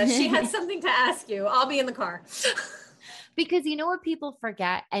Dina. She had something to ask you. I'll be in the car. Because you know what people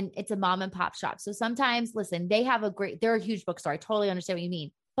forget, and it's a mom and pop shop. So sometimes, listen, they're a huge bookstore. I totally understand what you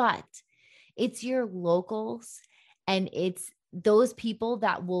mean, but it's your locals and it's those people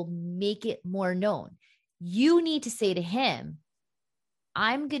that will make it more known. You need to say to him,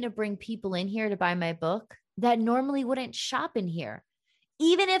 I'm going to bring people in here to buy my book that normally wouldn't shop in here.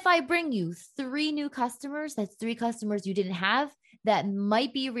 Even if I bring you 3 new customers, that's 3 customers you didn't have that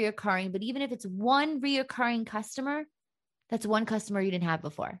might be reoccurring. But even if it's 1 reoccurring customer, that's 1 customer you didn't have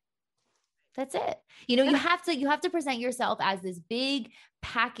before. That's it. You have to present yourself as this big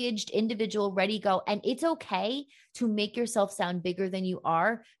packaged individual ready to go. And it's okay to make yourself sound bigger than you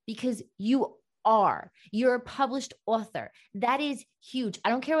are, because you're a published author. That is huge. I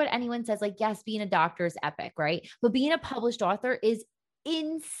don't care what anyone says. Like, yes, being a doctor is epic, right? But being a published author is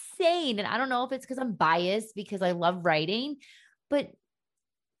insane. And I don't know if it's because I'm biased because I love writing, but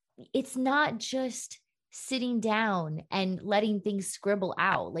it's not just sitting down and letting things scribble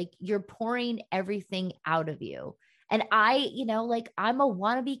out. Like, you're pouring everything out of you. And I'm a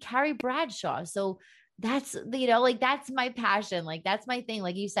wannabe Carrie Bradshaw. So that's, that's my passion. Like, that's my thing.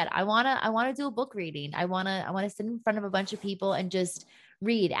 Like you said, I want to do a book reading. I want to sit in front of a bunch of people and just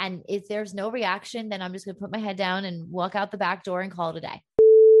read. And if there's no reaction, then I'm just going to put my head down and walk out the back door and call it a day.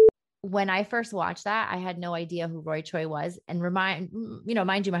 When I first watched that, I had no idea who Roy Choi was. And mind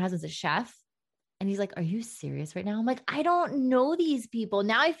you, my husband's a chef. And he's like, are you serious right now? I'm like, I don't know these people.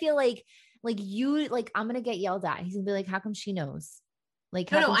 Now I feel like I'm going to get yelled at. He's gonna be like, how come she knows?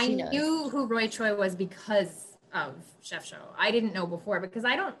 Like, I knew who Roy Choi was because of Chef Show. I didn't know before because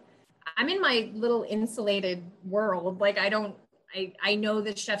I'm in my little insulated world. Like, I know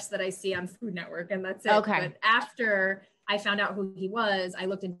the chefs that I see on Food Network, and that's it. Okay. But after I found out who he was, I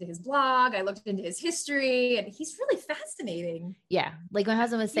looked into his blog, I looked into his history, and he's really fascinating. Yeah. Like my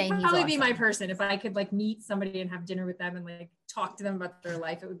husband was saying, he'd probably be my person. If I could meet somebody and have dinner with them and talk to them about their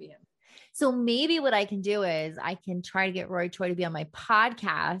life, it would be him. So maybe what I can do is I can try to get Roy Choi to be on my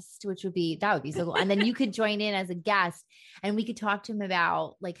podcast, that would be so cool. And then you could join in as a guest and we could talk to him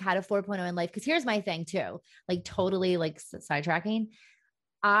about how to 4.0 in life. Cause here's my thing too, totally sidetracking.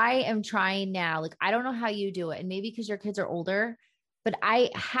 I am trying now. I don't know how you do it. And maybe because your kids are older, but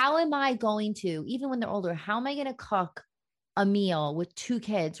how am I going to, even when they're older, how am I going to cook a meal with 2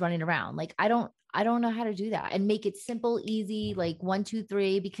 kids running around? I don't know how to do that and make it simple, easy, 1, 2,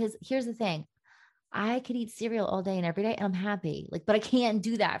 3, because here's the thing. I could eat cereal all day and every day and I'm happy. But I can't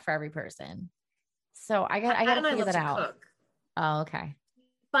do that for every person. So I got to figure that out. Cook. Oh, okay.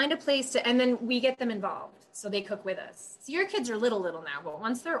 Find a place and then we get them involved. So they cook with us. So your kids are little now, but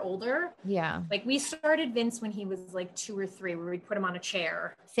once they're older, yeah. We started Vince when he was 2 or 3, where we'd put him on a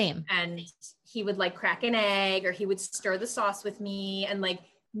chair. Same. And he would crack an egg or he would stir the sauce with me. And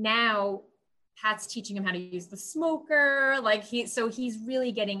now Pat's teaching him how to use the smoker. He's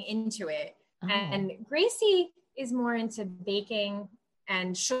really getting into it. Oh. And Gracie is more into baking,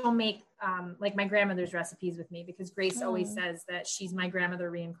 and she'll make my grandmother's recipes with me, because Grace always says that she's my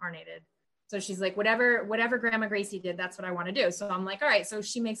grandmother reincarnated. So she's like, whatever Grandma Gracie did, that's what I want to do. So I'm like, all right. So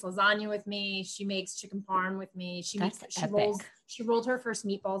she makes lasagna with me. She makes chicken parm with me. She rolled her first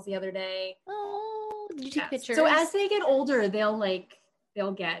meatballs the other day. Oh, did you take pictures? So as they get older, they'll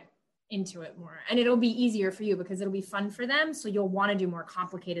get into it more, and it'll be easier for you because it'll be fun for them. So you'll want to do more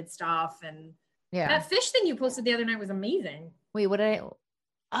complicated stuff. And that fish thing you posted the other night was amazing. Wait, what did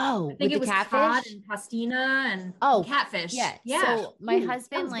I think with it the was catfish cod and pastina and catfish. Yeah. Yeah. So my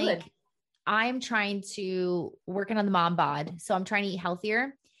husband, like, good. I'm trying to working on the mom bod. So I'm trying to eat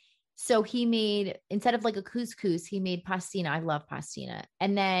healthier. So he made, instead of like a couscous, he made pastina. I love pastina.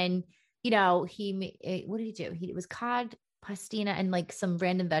 And then, he made, what did he do? It was cod, pastina, and like some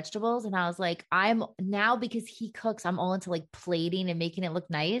random vegetables. And I was like, I'm now, because he cooks, I'm all into like plating and making it look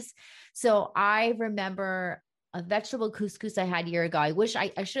nice. So I remember a vegetable couscous I had a year ago. I wish I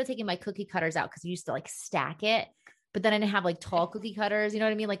should have taken my cookie cutters out because I used to like stack it, but then I didn't have like tall cookie cutters. You know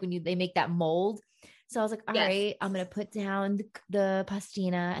what I mean? Like when they make that mold. So I was like, all right, I'm going to put down the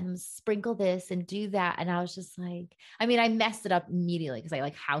pastina and sprinkle this and do that. And I was just like, I mean, I messed it up immediately because I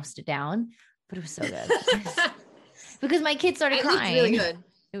like housed it down, but it was so good because my kids started crying. It looked really good.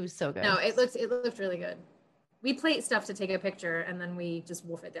 It was so good. No, it looked really good. We plate stuff to take a picture and then we just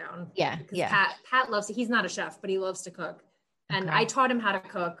wolf it down. Yeah. Because Pat loves to, he's not a chef, but he loves to cook. And I taught him how to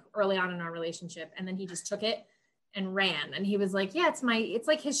cook early on in our relationship. And then he just took it and ran. And he was like, yeah, it's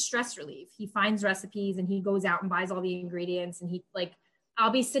like his stress relief. He finds recipes and he goes out and buys all the ingredients. And he like,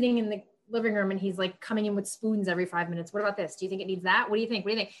 I'll be sitting in the living room and he's like coming in with spoons every 5 minutes. What about this? Do you think it needs that? What do you think?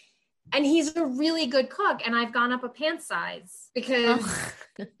 And he's a really good cook. And I've gone up a pant size because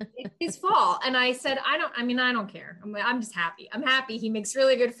it's his fault. And I said, I don't care. I'm just happy. I'm happy. He makes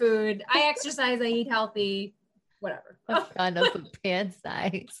really good food. I exercise, I eat healthy, whatever. I've gone up a pant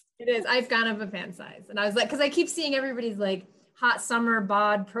size. It is. I've gone up a pant size. And I was like, because I keep seeing everybody's like hot summer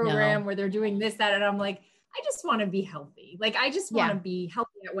bod program where they're doing this, that. And I'm like, I just want to be healthy. Like, I just want to be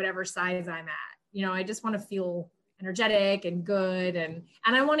healthy at whatever size I'm at. I just want to feel energetic and good. And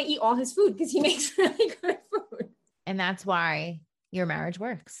I want to eat all his food because he makes really good food. And that's why your marriage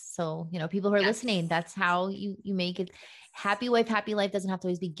works. So, people who are listening, that's how you make it. Happy wife, happy life doesn't have to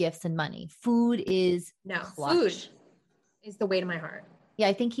always be gifts and money. Food is clutch. Food is the way to my heart. Yeah.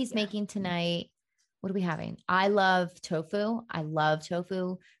 I think he's making tonight. What are we having? I love tofu.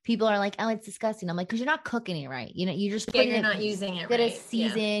 People are like, oh, it's disgusting. I'm like, because you're not cooking it right. You just you're not using it right. Get a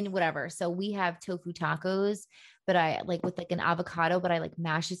season, whatever. So we have tofu tacos, but I like with like an avocado, but I like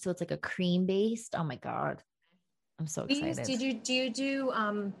mash it so it's like a cream based. Oh my God. I'm so excited. Do you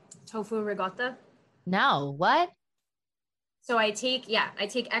do tofu ricotta? No, what? So I take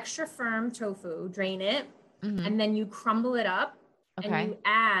extra firm tofu, drain it, and then you crumble it up and you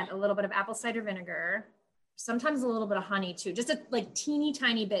add a little bit of apple cider vinegar, sometimes a little bit of honey too, just like teeny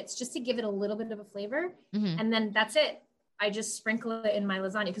tiny bits, just to give it a little bit of a flavor. And then that's it. I just sprinkle it in my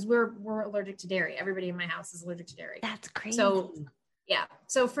lasagna because we're allergic to dairy. Everybody in my house is allergic to dairy. That's crazy. So yeah.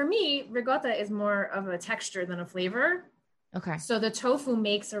 So for me, ricotta is more of a texture than a flavor. Okay. So the tofu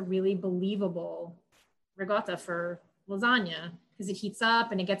makes a really believable ricotta for lasagna because it heats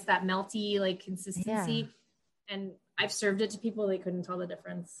up and it gets that melty like consistency. Yeah. And I've served it to people, they couldn't tell the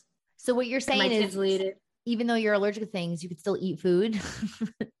difference. So what you're saying is even though you're allergic to things, you could still eat food.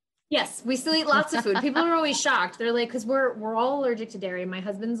 Yes, we still eat lots of food. People are always shocked. They're like, because we're all allergic to dairy. My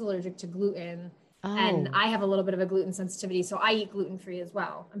husband's allergic to gluten. And I have a little bit of a gluten sensitivity, so I eat gluten-free as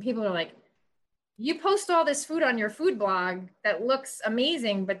well. And people are like, you post all this food on your food blog that looks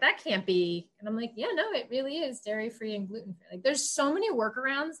amazing, but that can't be. And I'm like, yeah, no, it really is dairy-free and gluten-free. Like, there's so many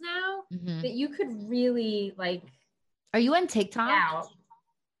workarounds now that you could really like. Are you on TikTok? Out.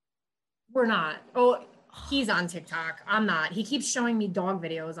 We're not. Oh, he's on TikTok. I'm not. He keeps showing me dog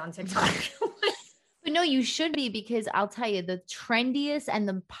videos on TikTok. But no, you should be, because I'll tell you, the trendiest and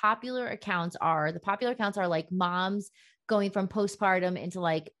the popular accounts are like moms going from postpartum into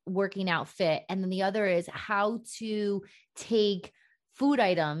like working out fit. And then the other is how to take food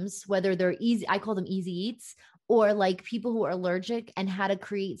items, whether they're easy, I call them easy eats, or like people who are allergic, and how to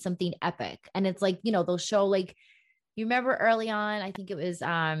create something epic. And it's like, they'll show like, you remember early on, I think it was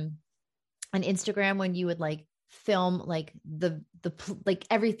on Instagram when you would like film like the like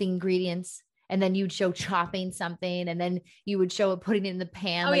everything ingredients, and then you'd show chopping something, and then you would show it putting it in the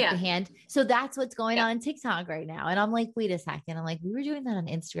pan, the hand. So that's what's going on TikTok right now. And I'm like, wait a second. I'm like, we were doing that on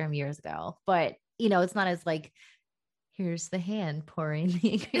Instagram years ago, but it's not as like, here's the hand pouring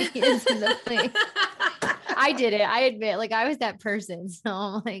the ingredients in the plate. I did it. I admit, like I was that person. So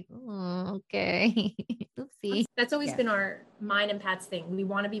I'm like, okay. Oopsie. That's always been mine and Pat's thing. We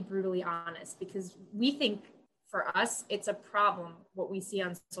want to be brutally honest because we think for us, it's a problem what we see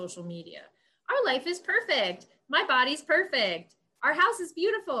on social media. Our life is perfect. My body's perfect. Our house is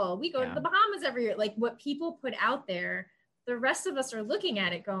beautiful. We go to the Bahamas every year. Like what people put out there, the rest of us are looking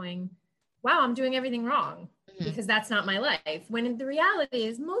at it going, wow, I'm doing everything wrong. because that's not my life. When the reality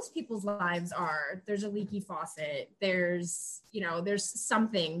is most people's lives are, there's a leaky faucet. There's, there's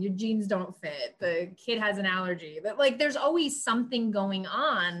something, your jeans don't fit. The kid has an allergy, but like, there's always something going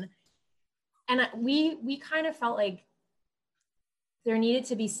on. And we kind of felt like there needed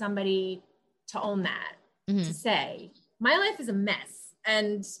to be somebody to own that, to say, my life is a mess.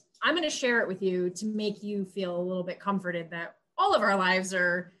 And I'm going to share it with you to make you feel a little bit comforted that all of our lives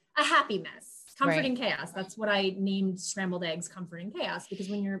are a happy mess, comfort in chaos. That's what I named scrambled eggs, comfort in chaos, because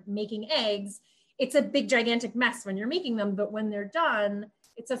when you're making eggs, it's a big, gigantic mess when you're making them. But when they're done,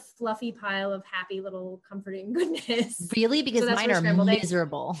 it's a fluffy pile of happy little comforting goodness. Really? Because so mine are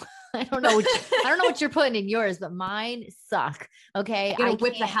miserable. I don't know what you're putting in yours, but mine suck. Okay. I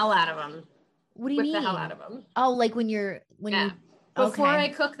whip the hell out of them. What do you mean? Whip the hell out of them. Oh, like when you before I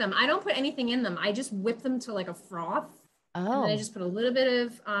cook them, I don't put anything in them. I just whip them to like a froth. Oh. And then I just put a little bit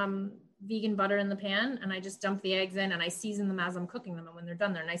of vegan butter in the pan, and I just dump the eggs in, and I season them as I'm cooking them. And when they're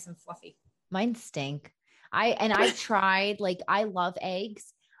done, they're nice and fluffy. Mine stink. I tried, like, I love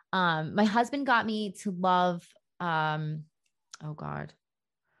eggs. My husband got me to love, oh God,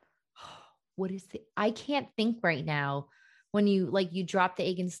 what is it? I can't think right now. When you drop the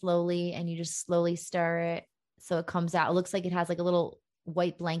egg in slowly and you just slowly stir it so it comes out. It looks like it has like a little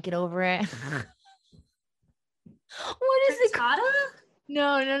white blanket over it. What is it called?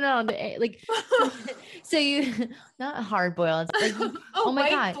 No. So you not hard boiled. Like oh my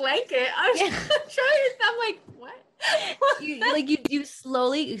God. Blanket. I'm trying to. I'm like, what? you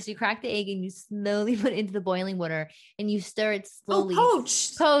slowly, so you crack the egg and you slowly put it into the boiling water and you stir it slowly.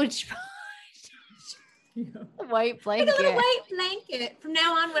 Poach. White blanket. Like a little white blanket. From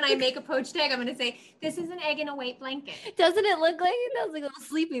now on, when I make a poached egg, I'm going to say, this is an egg in a white blanket. Doesn't it look like it? Does like a little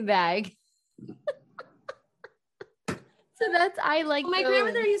sleeping bag. So my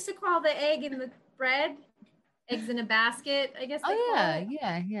grandmother used to call the egg in the bread, eggs in a basket, I guess they call it.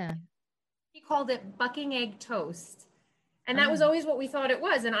 Yeah. He called it bucking egg toast. And that was always what we thought it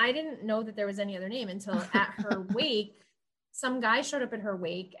was. And I didn't know that there was any other name until at her wake, some guy showed up at her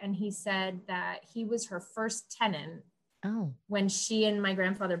wake and he said that he was her first tenant when she and my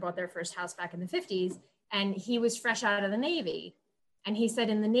grandfather bought their first house back in the 50s. And he was fresh out of the Navy. And he said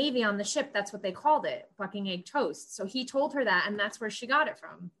in the Navy on the ship, that's what they called it, bucking egg toast. So he told her that, and that's where she got it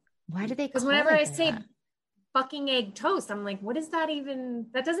from. Why do they call it? Because whenever I say bucking egg toast, I'm like, what is that even?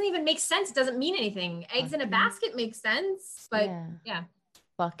 That doesn't even make sense. It doesn't mean anything. Eggs in a basket makes sense, but yeah.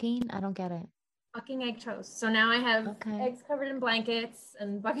 Bucking? I don't get it. Bucking egg toast. So now I have eggs covered in blankets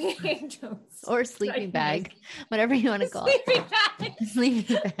and bucking egg toast. Or sleeping bag, whatever you want to call it.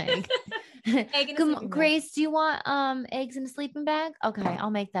 Sleeping bag. Grace, do you want eggs in a sleeping bag? Okay,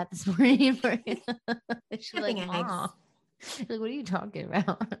 I'll make that this morning for you. She's like, Mom. She's like, what are you talking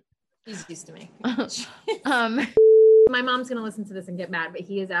about? He's used to me. My mom's gonna listen to this and get mad, but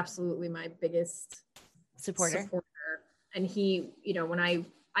he is absolutely my biggest supporter. And he, when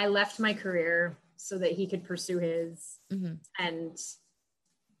I left my career so that he could pursue his, and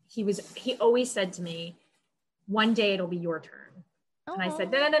he always said to me, one day it'll be your turn. And I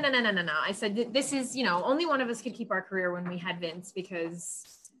said, no. I said, this is, only one of us could keep our career when we had Vince, because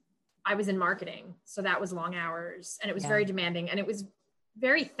I was in marketing. So that was long hours and it was very demanding, and it was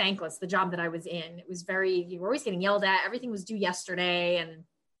very thankless, the job that I was in. It was you were always getting yelled at. Everything was due yesterday. And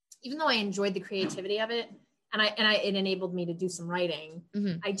even though I enjoyed the creativity of it, and it enabled me to do some writing,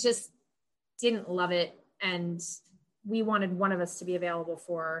 I just didn't love it. And we wanted one of us to be available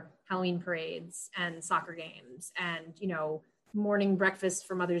for Halloween parades and soccer games and, morning breakfast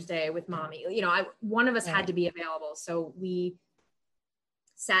for Mother's Day with Mommy. One of us had to be available. So we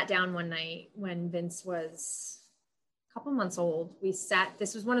sat down one night when Vince was a couple months old.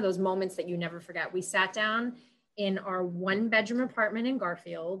 This was one of those moments that you never forget. We sat down in our 1-bedroom apartment in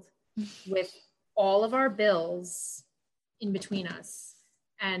Garfield with all of our bills in between us.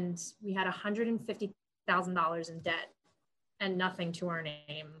 And we had $150,000 in debt and nothing to our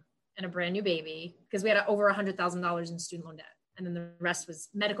name and a brand new baby, because we had over $100,000 in student loan debt. And then the rest was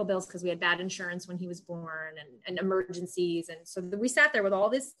medical bills because we had bad insurance when he was born, and emergencies. And so we sat there with all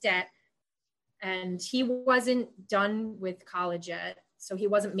this debt, and he wasn't done with college yet. So he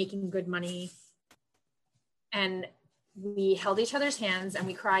wasn't making good money. And we held each other's hands and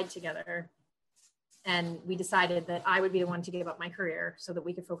we cried together. And we decided that I would be the one to give up my career so that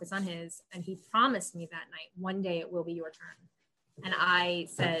we could focus on his. And he promised me that night, one day it will be your turn. And I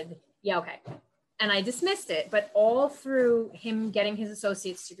said, yeah, okay. And I dismissed it, but all through him getting his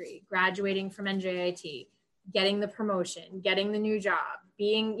associate's degree, graduating from NJIT, getting the promotion, getting the new job,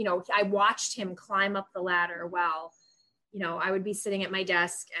 being, I watched him climb up the ladder while, I would be sitting at my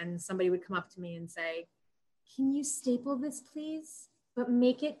desk and somebody would come up to me and say, can you staple this, please? But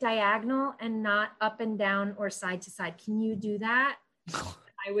make it diagonal and not up and down or side to side. Can you do that?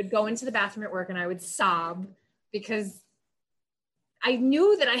 I would go into the bathroom at work and I would sob because I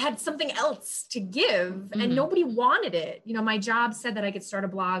knew that I had something else to give and nobody wanted it. You know, my job said that I could start a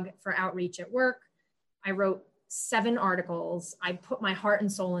blog for outreach at work. I wrote 7 articles. I put my heart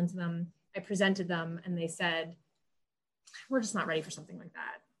and soul into them. I presented them and they said, we're just not ready for something like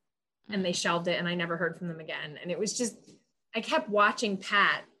that. And they shelved it and I never heard from them again. And it was just, I kept watching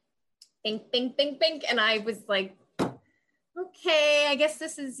Pat think. And I was like, okay, I guess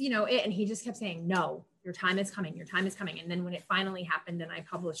this is, you know, it. And he just kept saying, no, your time is coming. Your time is coming. And then when it finally happened and I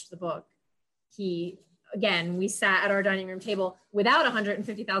published the book, we sat at our dining room table without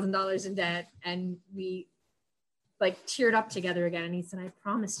 $150,000 in debt. And we like teared up together again. And he said, I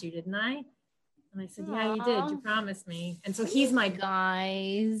promised you, didn't I? And I said, yeah, you did. You promised me. And so he's my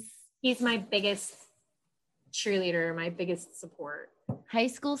biggest cheerleader, my biggest support. High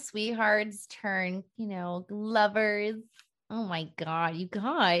school sweethearts turn, you know, lovers. Oh my God. You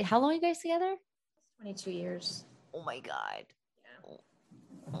guys, how long are you guys together? 22 years. Oh my God.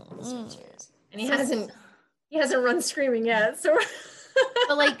 Yeah. And he hasn't run screaming yet. So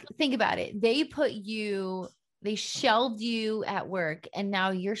but like, think about it. They shelved you at work and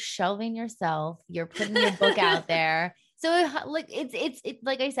now you're shelving yourself. You're putting your book out there. So like, it's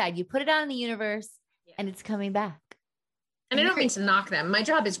like I said, you put it out in the universe and it's coming back. And I don't mean to knock them. My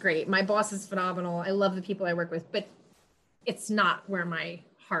job is great. My boss is phenomenal. I love the people I work with, but it's not where my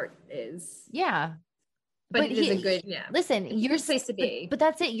heart is. Yeah. But it is a good, listen, you're a good place to be. But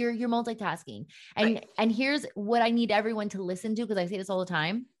that's it. You're multitasking. And here's what I need everyone to listen to, because I say this all the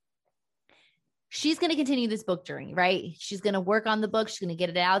time. She's going to continue this book journey, right? She's going to work on the book. She's going to get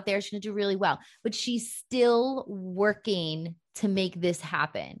it out there. She's going to do really well, but she's still working to make this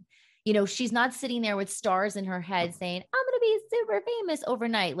happen. You know, she's not sitting there with stars in her head saying, I'm going to be super famous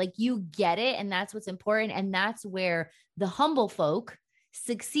overnight. Like, you get it. And that's what's important. And that's where the humble folk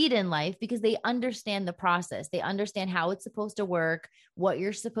succeed in life, because they understand the process. They understand how it's supposed to work, what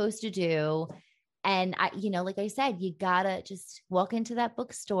you're supposed to do. And like I said, you gotta just walk into that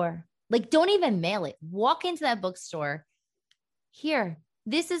bookstore. Like, don't even mail it. Walk into that bookstore. Here,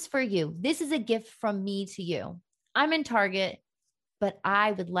 this is for you. This is a gift from me to you. I'm in Target, but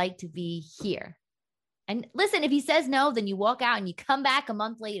I would like to be here. And listen, if he says no, then you walk out and you come back a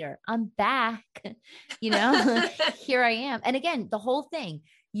month later. I'm back, here I am. And again, the whole thing,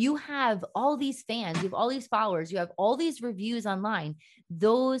 you have all these fans, you have all these followers, you have all these reviews online.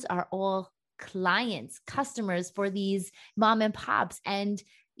 Those are all clients, customers for these mom and pops. And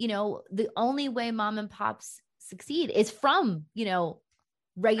the only way mom and pops succeed is from,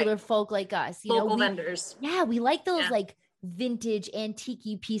 regular folk like us, local vendors. Yeah. We like those like vintage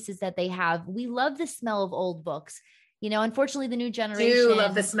antique pieces that they have. We love the smell of old books. Unfortunately the new generation. Do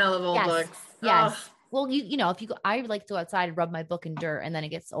love the smell of old books. Yes. Oh. Well, if you go, I like to go outside and rub my book in dirt and then it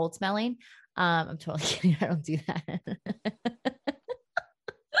gets old smelling. I'm totally kidding. I don't do that.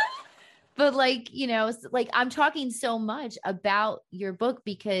 But I'm talking so much about your book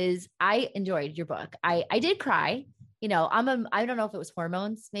because I enjoyed your book. I did cry, I don't know if it was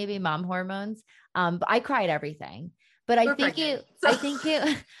hormones, maybe mom hormones. But I cried everything, but I think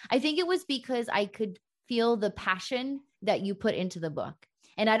it was because I could feel the passion that you put into the book.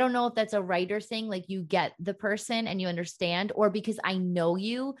 And I don't know if that's a writer thing, like you get the person and you understand, or because I know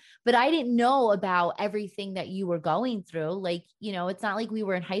you, but I didn't know about everything that you were going through. Like, it's not like we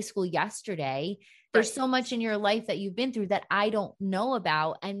were in high school yesterday. There's so much in your life that you've been through that I don't know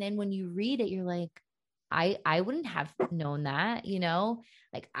about. And then when you read it, you're like, I wouldn't have known that,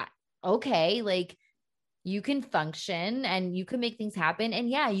 okay, like you can function and you can make things happen.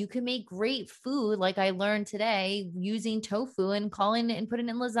 And you can make great food. Like I learned today using tofu and calling it and putting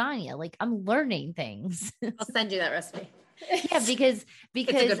it in lasagna. Like I'm learning things. I'll send you that recipe.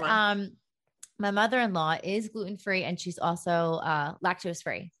 because my mother-in-law is gluten-free and she's also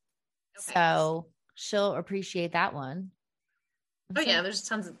lactose-free. Okay. So she'll appreciate that one. Oh yeah, there's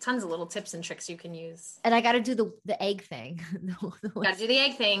tons of little tips and tricks you can use. And I got to do the egg thing. Got to do the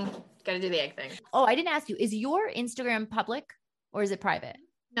egg thing. Oh, I didn't ask you. Is your Instagram public or is it private?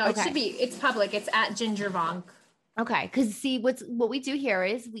 No, It should be. It's public. It's at Ginger Vonk. Okay. Cause see what we do here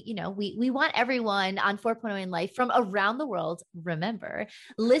is we want everyone on 4.0 in life from around the world, remember,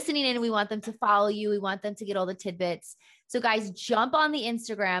 listening in. We want them to follow you. We want them to get all the tidbits. So guys, jump on the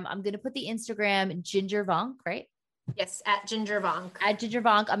Instagram. I'm going to put the Instagram Ginger Vonk, right? Yes, at Ginger Vonk. At Ginger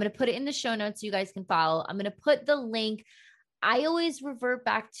Vonk. I'm going to put it in the show notes so you guys can follow. I'm going to put the link I always revert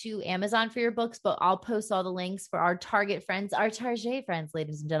back to Amazon for your books, but I'll post all the links for our Target friends, our Target friends,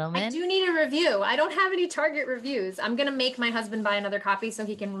 ladies and gentlemen. I do need a review. I don't have any Target reviews. I'm going to make my husband buy another copy so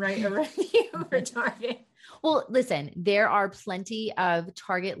he can write a review for Target. Well, listen, there are plenty of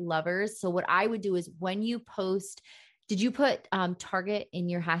Target lovers. So what I would do is when you post, did you put Target in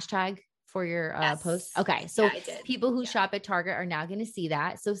your hashtag for your post? Okay. So people who shop at Target are now going to see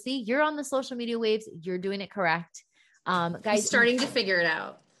that. So see, you're on the social media waves. You're doing it correct. Guys, I'm starting to figure it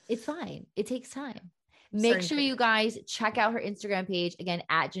out. It's fine. It takes time. Make sure you guys check out her Instagram page again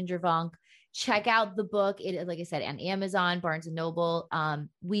at Ginger Vonk. Check out the book. It, like I said, on Amazon, Barnes and Noble.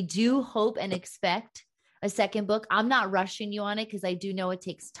 We do hope and expect a second book. I'm not rushing you on it because I do know it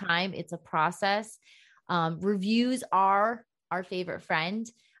takes time. It's a process. Reviews are our favorite friend.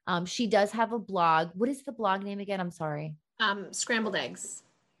 She does have a blog. What is the blog name again? I'm sorry.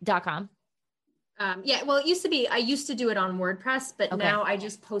 Scrambledeggs.com. Yeah, well, it used to be, I used to do it on WordPress, but now I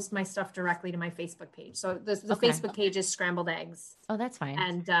just post my stuff directly to my Facebook page. So the Facebook page is Scrambled Eggs. Oh, that's fine.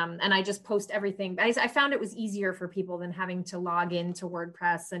 And I just post everything. I found it was easier for people than having to log into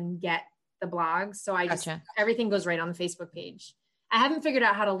WordPress and get the blogs. So I just, everything goes right on the Facebook page. I haven't figured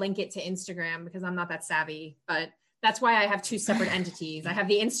out how to link it to Instagram because I'm not that savvy, but that's why I have two separate entities. I have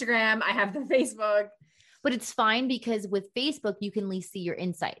the Instagram, I have the Facebook. But it's fine because with Facebook, you can at least see your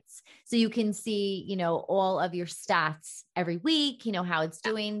insights. So you can see, you know, all of your stats every week, you know, how it's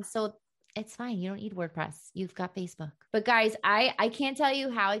doing. So it's fine. You don't need WordPress. You've got Facebook. But guys, I can't tell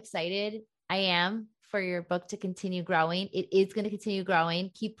you how excited I am for your book to continue growing. It is going to continue growing.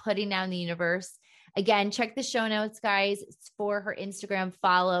 Keep putting out in the universe. Again, check the show notes, guys. It's for her Instagram.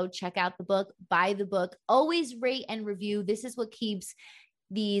 Follow, check out the book, buy the book, always rate and review. This is what keeps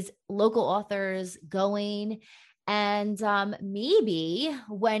these local authors going. And maybe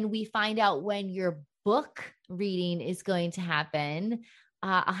when we find out when your book reading is going to happen,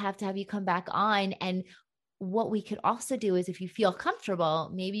 I'll have to have you come back on. And what we could also do is if you feel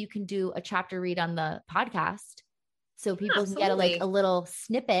comfortable, maybe you can do a chapter read on the podcast so people can get a little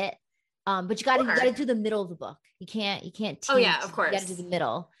snippet. But you got to do the middle of the book. You can't teach. Oh yeah, of course. You got to do the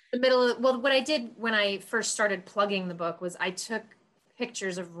middle. Well, what I did when I first started plugging the book was I took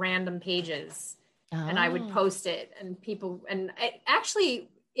pictures of random pages and I would post it, and people, and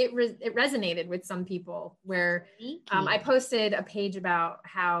it resonated with some people where I posted a page about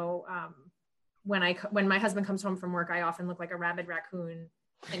how when my husband comes home from work, I often look like a rabid raccoon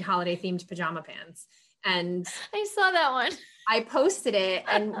in holiday themed pajama pants. And I saw that one. I posted it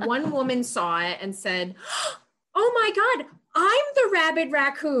and one woman saw it and said, "Oh my God, I'm the rabid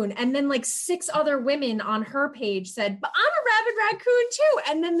raccoon." And then like 6 other women on her page said, "But I'm a rabid raccoon too."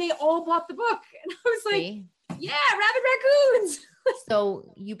 And then they all bought the book. And I was like, yeah, rabid raccoons.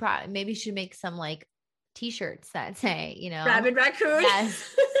 So you probably maybe should make some like t-shirts that say, you know, rabid raccoon.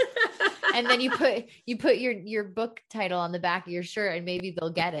 Yes. And then you put your book title on the back of your shirt and maybe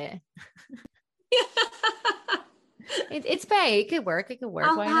they'll get it. It's pay. It could work.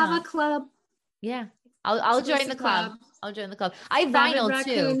 I'll have a club. Yeah. I'll join the club. I'll join the club. I vinyl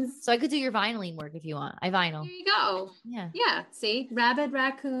too. So I could do your vinyling work if you want. I vinyl. There you go. Yeah. Yeah. See, rabid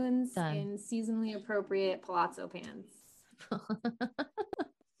raccoons in seasonally appropriate palazzo pants.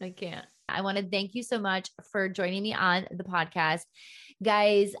 I can't. I want to thank you so much for joining me on the podcast.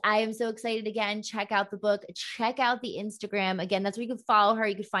 Guys, I am so excited again. Check out the book. Check out the Instagram. Again, that's where you can follow her.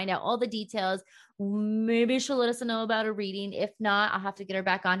 You can find out all the details. Maybe she'll let us know about a reading. If not, I'll have to get her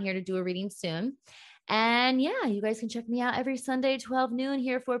back on here to do a reading soon. And yeah, you guys can check me out every Sunday, 12 noon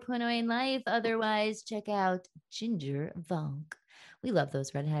here, 4.0 in life. Otherwise, check out Ginger Vonk. We love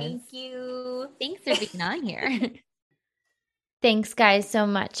those redheads. Thank you. Thanks for being on here. Thanks, guys, so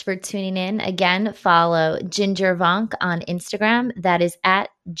much for tuning in. Again, follow Ginger Vonk on Instagram. That is at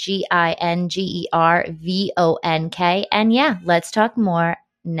GingerVonk. And yeah, let's talk more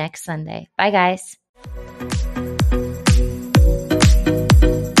next Sunday. Bye, guys.